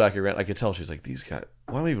 She comes back around. I could tell she's like, "These guys.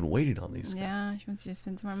 Why am I even waiting on these guys?" Yeah, she wants you to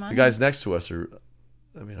spend some more money. The guys next to us are,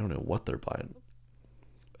 I don't know what they're buying.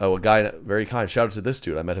 Oh, a guy, very kind. Shout out to this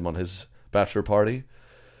dude. I met him on his bachelor party.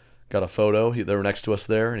 Got a photo. They were next to us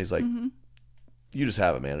there, and he's like, "You just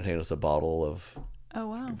have it, man," and handed us a bottle of Oh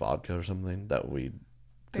wow. vodka or something that we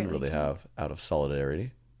didn't Really really cool. have out of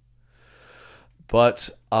solidarity. But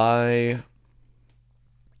I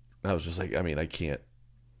was just like, I can't.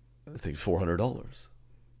 I think $400.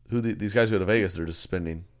 These guys go to Vegas, they're just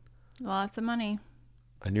spending. Lots of money.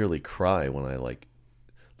 I nearly cry when I like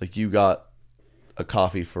you got a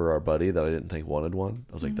coffee for our buddy that I didn't think wanted one.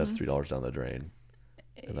 I was like, that's $3 down the drain.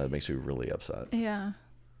 and that makes me really upset. Yeah.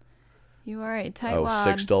 You are a tightwad. Oh,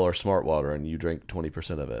 $6 smart water, and you drink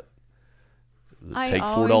 20% of it. I Take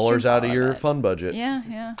always $4 drink out all of of your it. fun budget.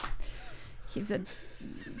 Yeah. Keeps a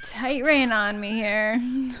tight rein on me here.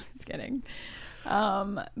 Just kidding.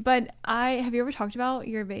 But have you ever talked about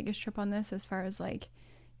your Vegas trip on this as far as like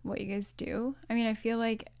what you guys do? I mean, I feel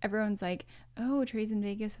like everyone's like, oh, Trey's in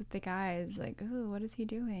Vegas with the guys. Like, oh, what is he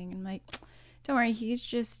doing? And I'm like, don't worry, he's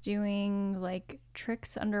just doing like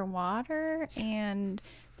tricks underwater, and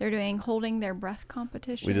they're doing holding their breath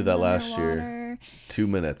competition. We did that last year. underwater. 2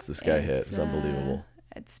 minutes this guy hit. It's unbelievable.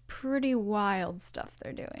 It's pretty wild stuff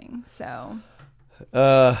they're doing. So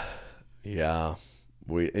Yeah.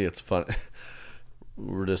 It's fun.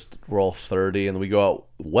 We're all 30, and we go out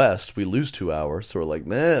west. We lose 2 hours, so we're like,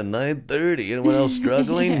 man, 9:30. Anyone else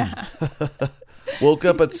struggling? Woke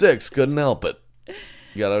up at 6, couldn't help it.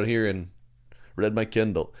 Got out here and read my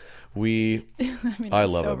Kindle. I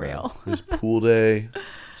love so it, man. real. It was pool day,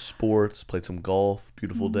 sports, played some golf.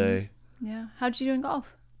 Beautiful day. Yeah. How'd you do in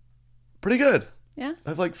golf? Pretty good. Yeah.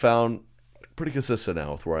 I've found pretty consistent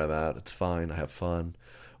now with where I'm at. It's fine. I have fun.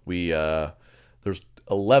 There's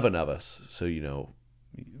 11 of us, so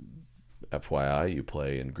FYI, you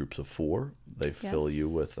play in groups of 4. They fill Yes. you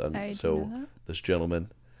with I do know so that. this gentleman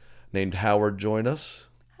named Howard joined us.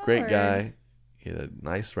 Great Howard. guy. He had a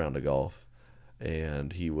nice round of golf,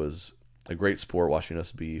 and he was a great sport watching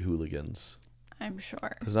us be hooligans. I'm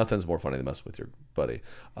sure. Because nothing's more funny than messing with your buddy.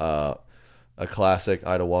 A classic,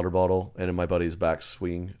 I had a water bottle, and in my buddy's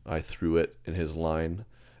backswing, I threw it in his line,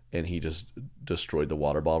 and he just destroyed the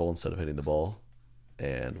water bottle instead of hitting the ball.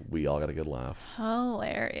 And we all got a good laugh.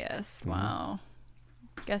 Hilarious. Wow.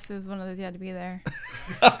 Guess it was one of those you had to be there.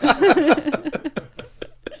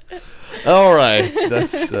 All right.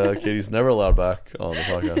 That's Katie's never allowed back on the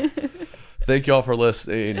podcast. Thank you all for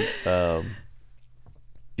listening.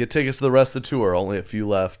 Get tickets to the rest of the tour. Only a few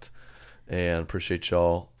left. And appreciate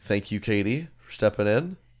y'all. Thank you, Katie, for stepping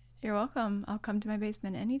in. You're welcome. I'll come to my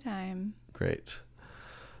basement anytime. Great.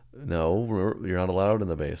 No, remember, you're not allowed in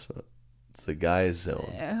the basement. It's the guys' zone.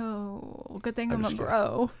 Oh, good thing I'm I'm a just kidding.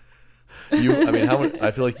 bro.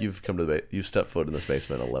 I feel like you've come to you've stepped foot in this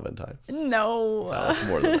basement 11 times. No. It's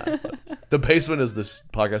more than that. But the basement is this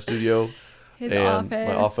podcast studio His and office.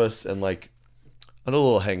 my office, and a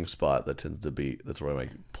little hang spot that's where my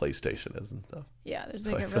PlayStation is and stuff. Yeah, there's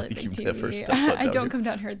So like I a feel really like big you've TV. never stepped foot I down don't here. come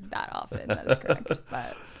down here that often. That is correct.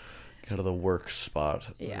 But Kind of the work spot.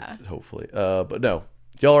 Yeah. Hopefully. But no,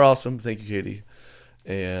 y'all are awesome. Thank you, Katie.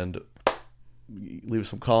 And leave us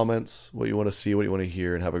some comments, what you want to see, what you want to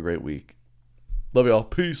hear, and have a great week. Love y'all.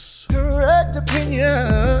 Peace. Correct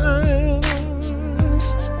opinions.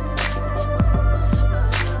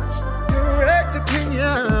 Correct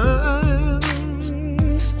opinions.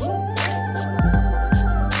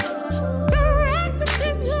 Correct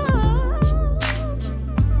opinions.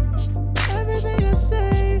 Everything I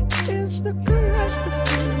say is the correct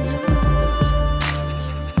opinion.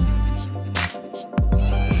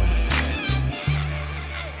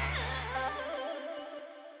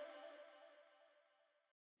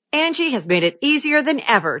 Angie has made it easier than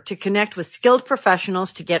ever to connect with skilled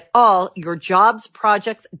professionals to get all your jobs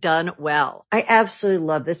projects done well. I absolutely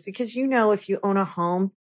love this because, if you own a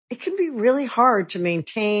home, it can be really hard to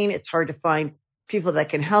maintain. It's hard to find people that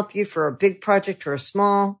can help you for a big project or a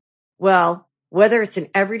small. Well, whether it's in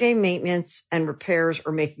everyday maintenance and repairs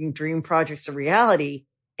or making dream projects a reality,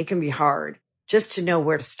 it can be hard just to know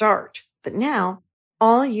where to start. But now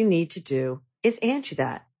all you need to do is Angie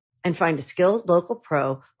that and find a skilled local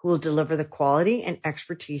pro who will deliver the quality and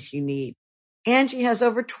expertise you need. Angie has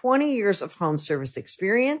over 20 years of home service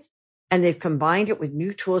experience, and they've combined it with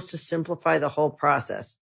new tools to simplify the whole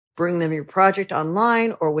process. Bring them your project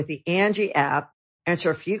online or with the Angie app,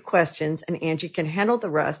 answer a few questions, and Angie can handle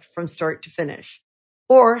the rest from start to finish.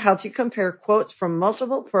 Or help you compare quotes from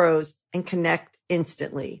multiple pros and connect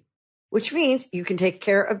instantly, which means you can take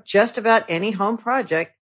care of just about any home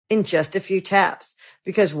project in just a few taps.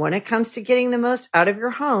 Because when it comes to getting the most out of your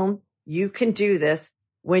home, you can do this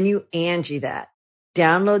when you Angie that.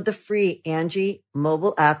 Download the free Angie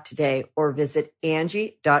mobile app today or visit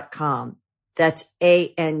Angie.com. That's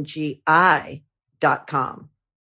ANGI.com.